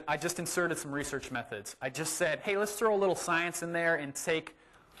case was that I just inserted some research methods. I just said, hey, let's throw a little science in there and take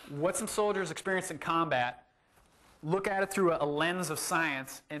what some soldiers experienced in combat, look at it through a lens of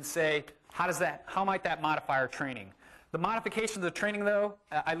science, and say, how might that modify our training? The modifications of the training, though,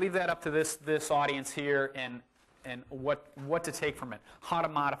 I leave that up to this audience here and what to take from it, how to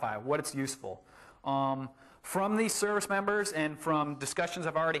modify it, what it's useful. From these service members and from discussions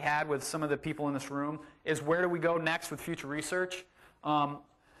I've already had with some of the people in this room is where do we go next with future research.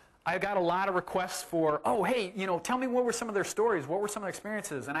 I got a lot of requests for, oh, hey, tell me what were some of their stories, what were some of their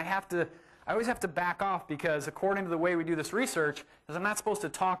experiences, and I always have to back off because according to the way we do this research, is I'm not supposed to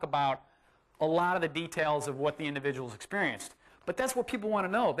talk about a lot of the details of what the individuals experienced. But that's what people want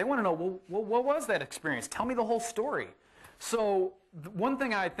to know. They want to know, well, what was that experience? Tell me the whole story. So one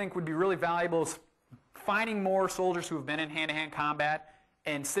thing I think would be really valuable is finding more soldiers who have been in hand-to-hand combat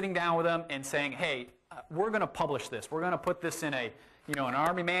and sitting down with them and saying, hey, we're going to publish this. We're going to put this in an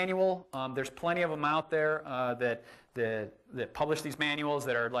Army manual. There's plenty of them out there that publish these manuals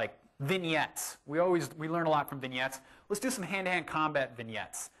that are like vignettes. We learn a lot from vignettes. Let's do some hand-to-hand combat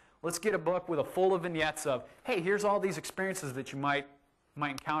vignettes. Let's get a book with full of vignettes of, hey, here's all these experiences that you might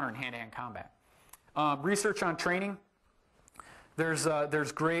encounter in hand-to-hand combat. Research on training.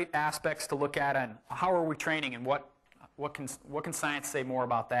 There's great aspects to look at on how are we training and what can science say more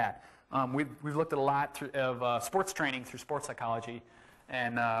about that. We've looked at a lot of sports training through sports psychology,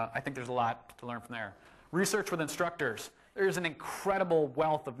 and I think there's a lot to learn from there. Research with instructors. There's an incredible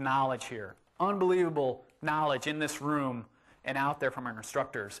wealth of knowledge here. Unbelievable knowledge in this room and out there from our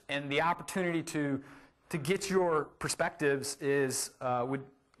instructors. And the opportunity to get your perspectives would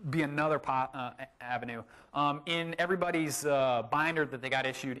be another avenue. In everybody's binder that they got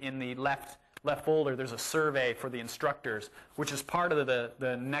issued in the left folder, there's a survey for the instructors, which is part of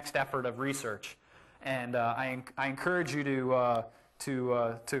the next effort of research. And I encourage you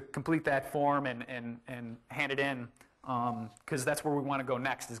to complete that form and hand it in, because that's where we want to go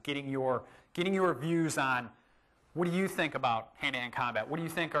next, is getting your views on what do you think about hand-to-hand combat? What do you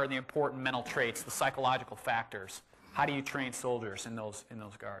think are the important mental traits, the psychological factors? How do you train soldiers in those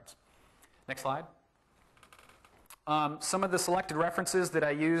guards? Next slide. Some of the selected references that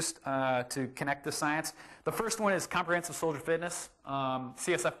I used to connect the science. The first one is Comprehensive Soldier Fitness,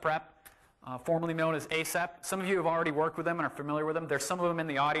 CSF Prep, formerly known as ASEP. Some of you have already worked with them and are familiar with them. There's some of them in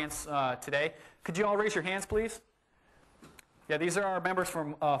the audience today. Could you all raise your hands, please? Yeah, these are our members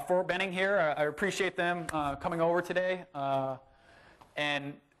from Fort Benning here. I appreciate them coming over today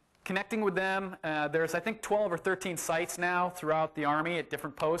and connecting with them. There's, I think, 12 or 13 sites now throughout the Army at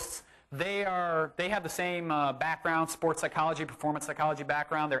different posts. They have the same background, sports psychology, performance psychology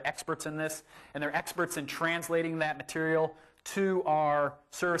background. They're experts in this, and they're experts in translating that material to our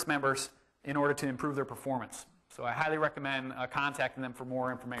service members in order to improve their performance. So I highly recommend contacting them for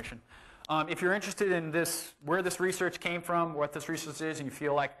more information. If you're interested in where this research came from, what this research is, and you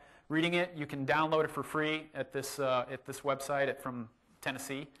feel like reading it, you can download it for free at this website from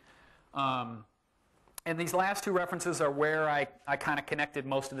Tennessee. And these last two references are where I kind of connected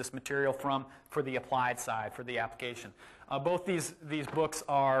most of this material from for the applied side, for the application. Both these books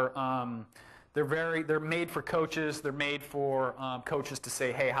are they're made for coaches. They're made for coaches to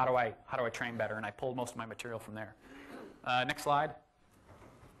say, hey, how do I train better? And I pulled most of my material from there. Next slide.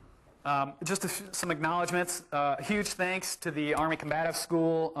 Just some acknowledgments. Huge thanks to the Army Combatives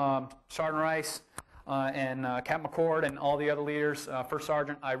School, Sergeant Rice, and Captain McCord, and all the other leaders, First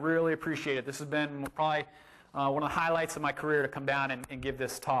Sergeant. I really appreciate it. This has been probably one of the highlights of my career to come down and give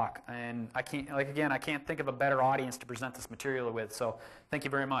this talk. And I can't think of a better audience to present this material with. So thank you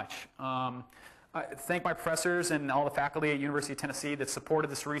very much. I thank my professors and all the faculty at University of Tennessee that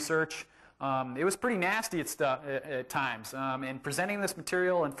supported this research. It was pretty nasty at times. And presenting this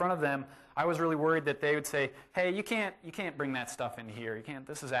material in front of them, I was really worried that they would say, hey, you can't bring that stuff into here. You can't,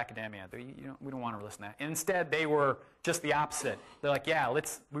 this is academia. We don't want to listen to that. And instead, they were just the opposite. They're like, yeah,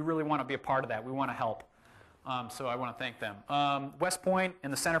 we really want to be a part of that. We want to help. So I want to thank them. West Point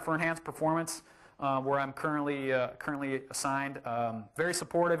and the Center for Enhanced Performance, where I'm currently assigned, very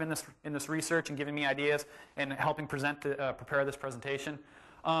supportive in this research and giving me ideas and helping prepare this presentation.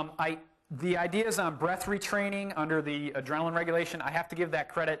 The ideas on breath retraining under the adrenaline regulation, I have to give that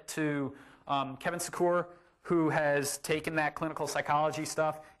credit to Kevin Secor, who has taken that clinical psychology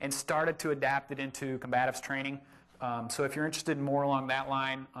stuff and started to adapt it into combatives training. So if you're interested in more along that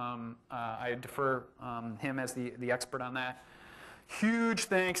line, I defer him as the expert on that. Huge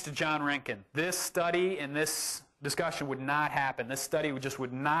thanks to John Rankin. This study and this discussion would not happen. This study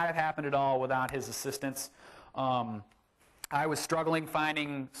would not have happened at all without his assistance. I was struggling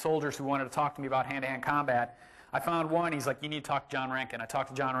finding soldiers who wanted to talk to me about hand-to-hand combat. I found one. He's like, you need to talk to John Rankin. I talked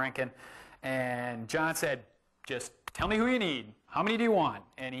to John Rankin, and John said, just tell me who you need. How many do you want?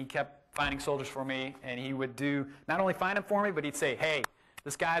 And he kept finding soldiers for me, and he would not only find them for me, but he'd say, hey,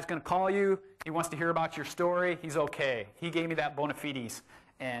 this guy's going to call you. He wants to hear about your story. He's okay. He gave me that bona fides,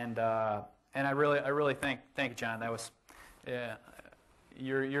 and I really thank you, John. That was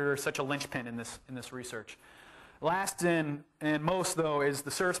you're such a linchpin in this research. Last and most, though, is the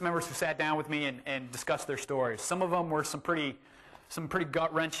service members who sat down with me and discussed their stories. Some of them were some pretty some pretty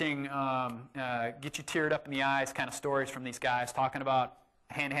gut-wrenching, get you teared up in the eyes kind of stories from these guys talking about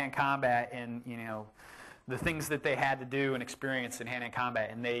hand-to-hand combat and, you know, the things that they had to do and experience in hand-to-hand combat.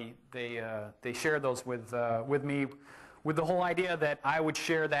 And they shared those with me, with the whole idea that I would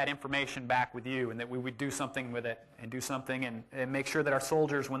share that information back with you and that we would do something with it and do something and make sure that our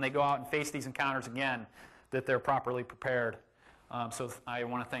soldiers, when they go out and face these encounters again, that they're properly prepared. So I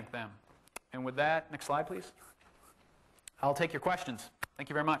want to thank them. And with that, next slide, please. I'll take your questions. Thank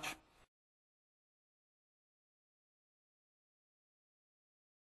you very much.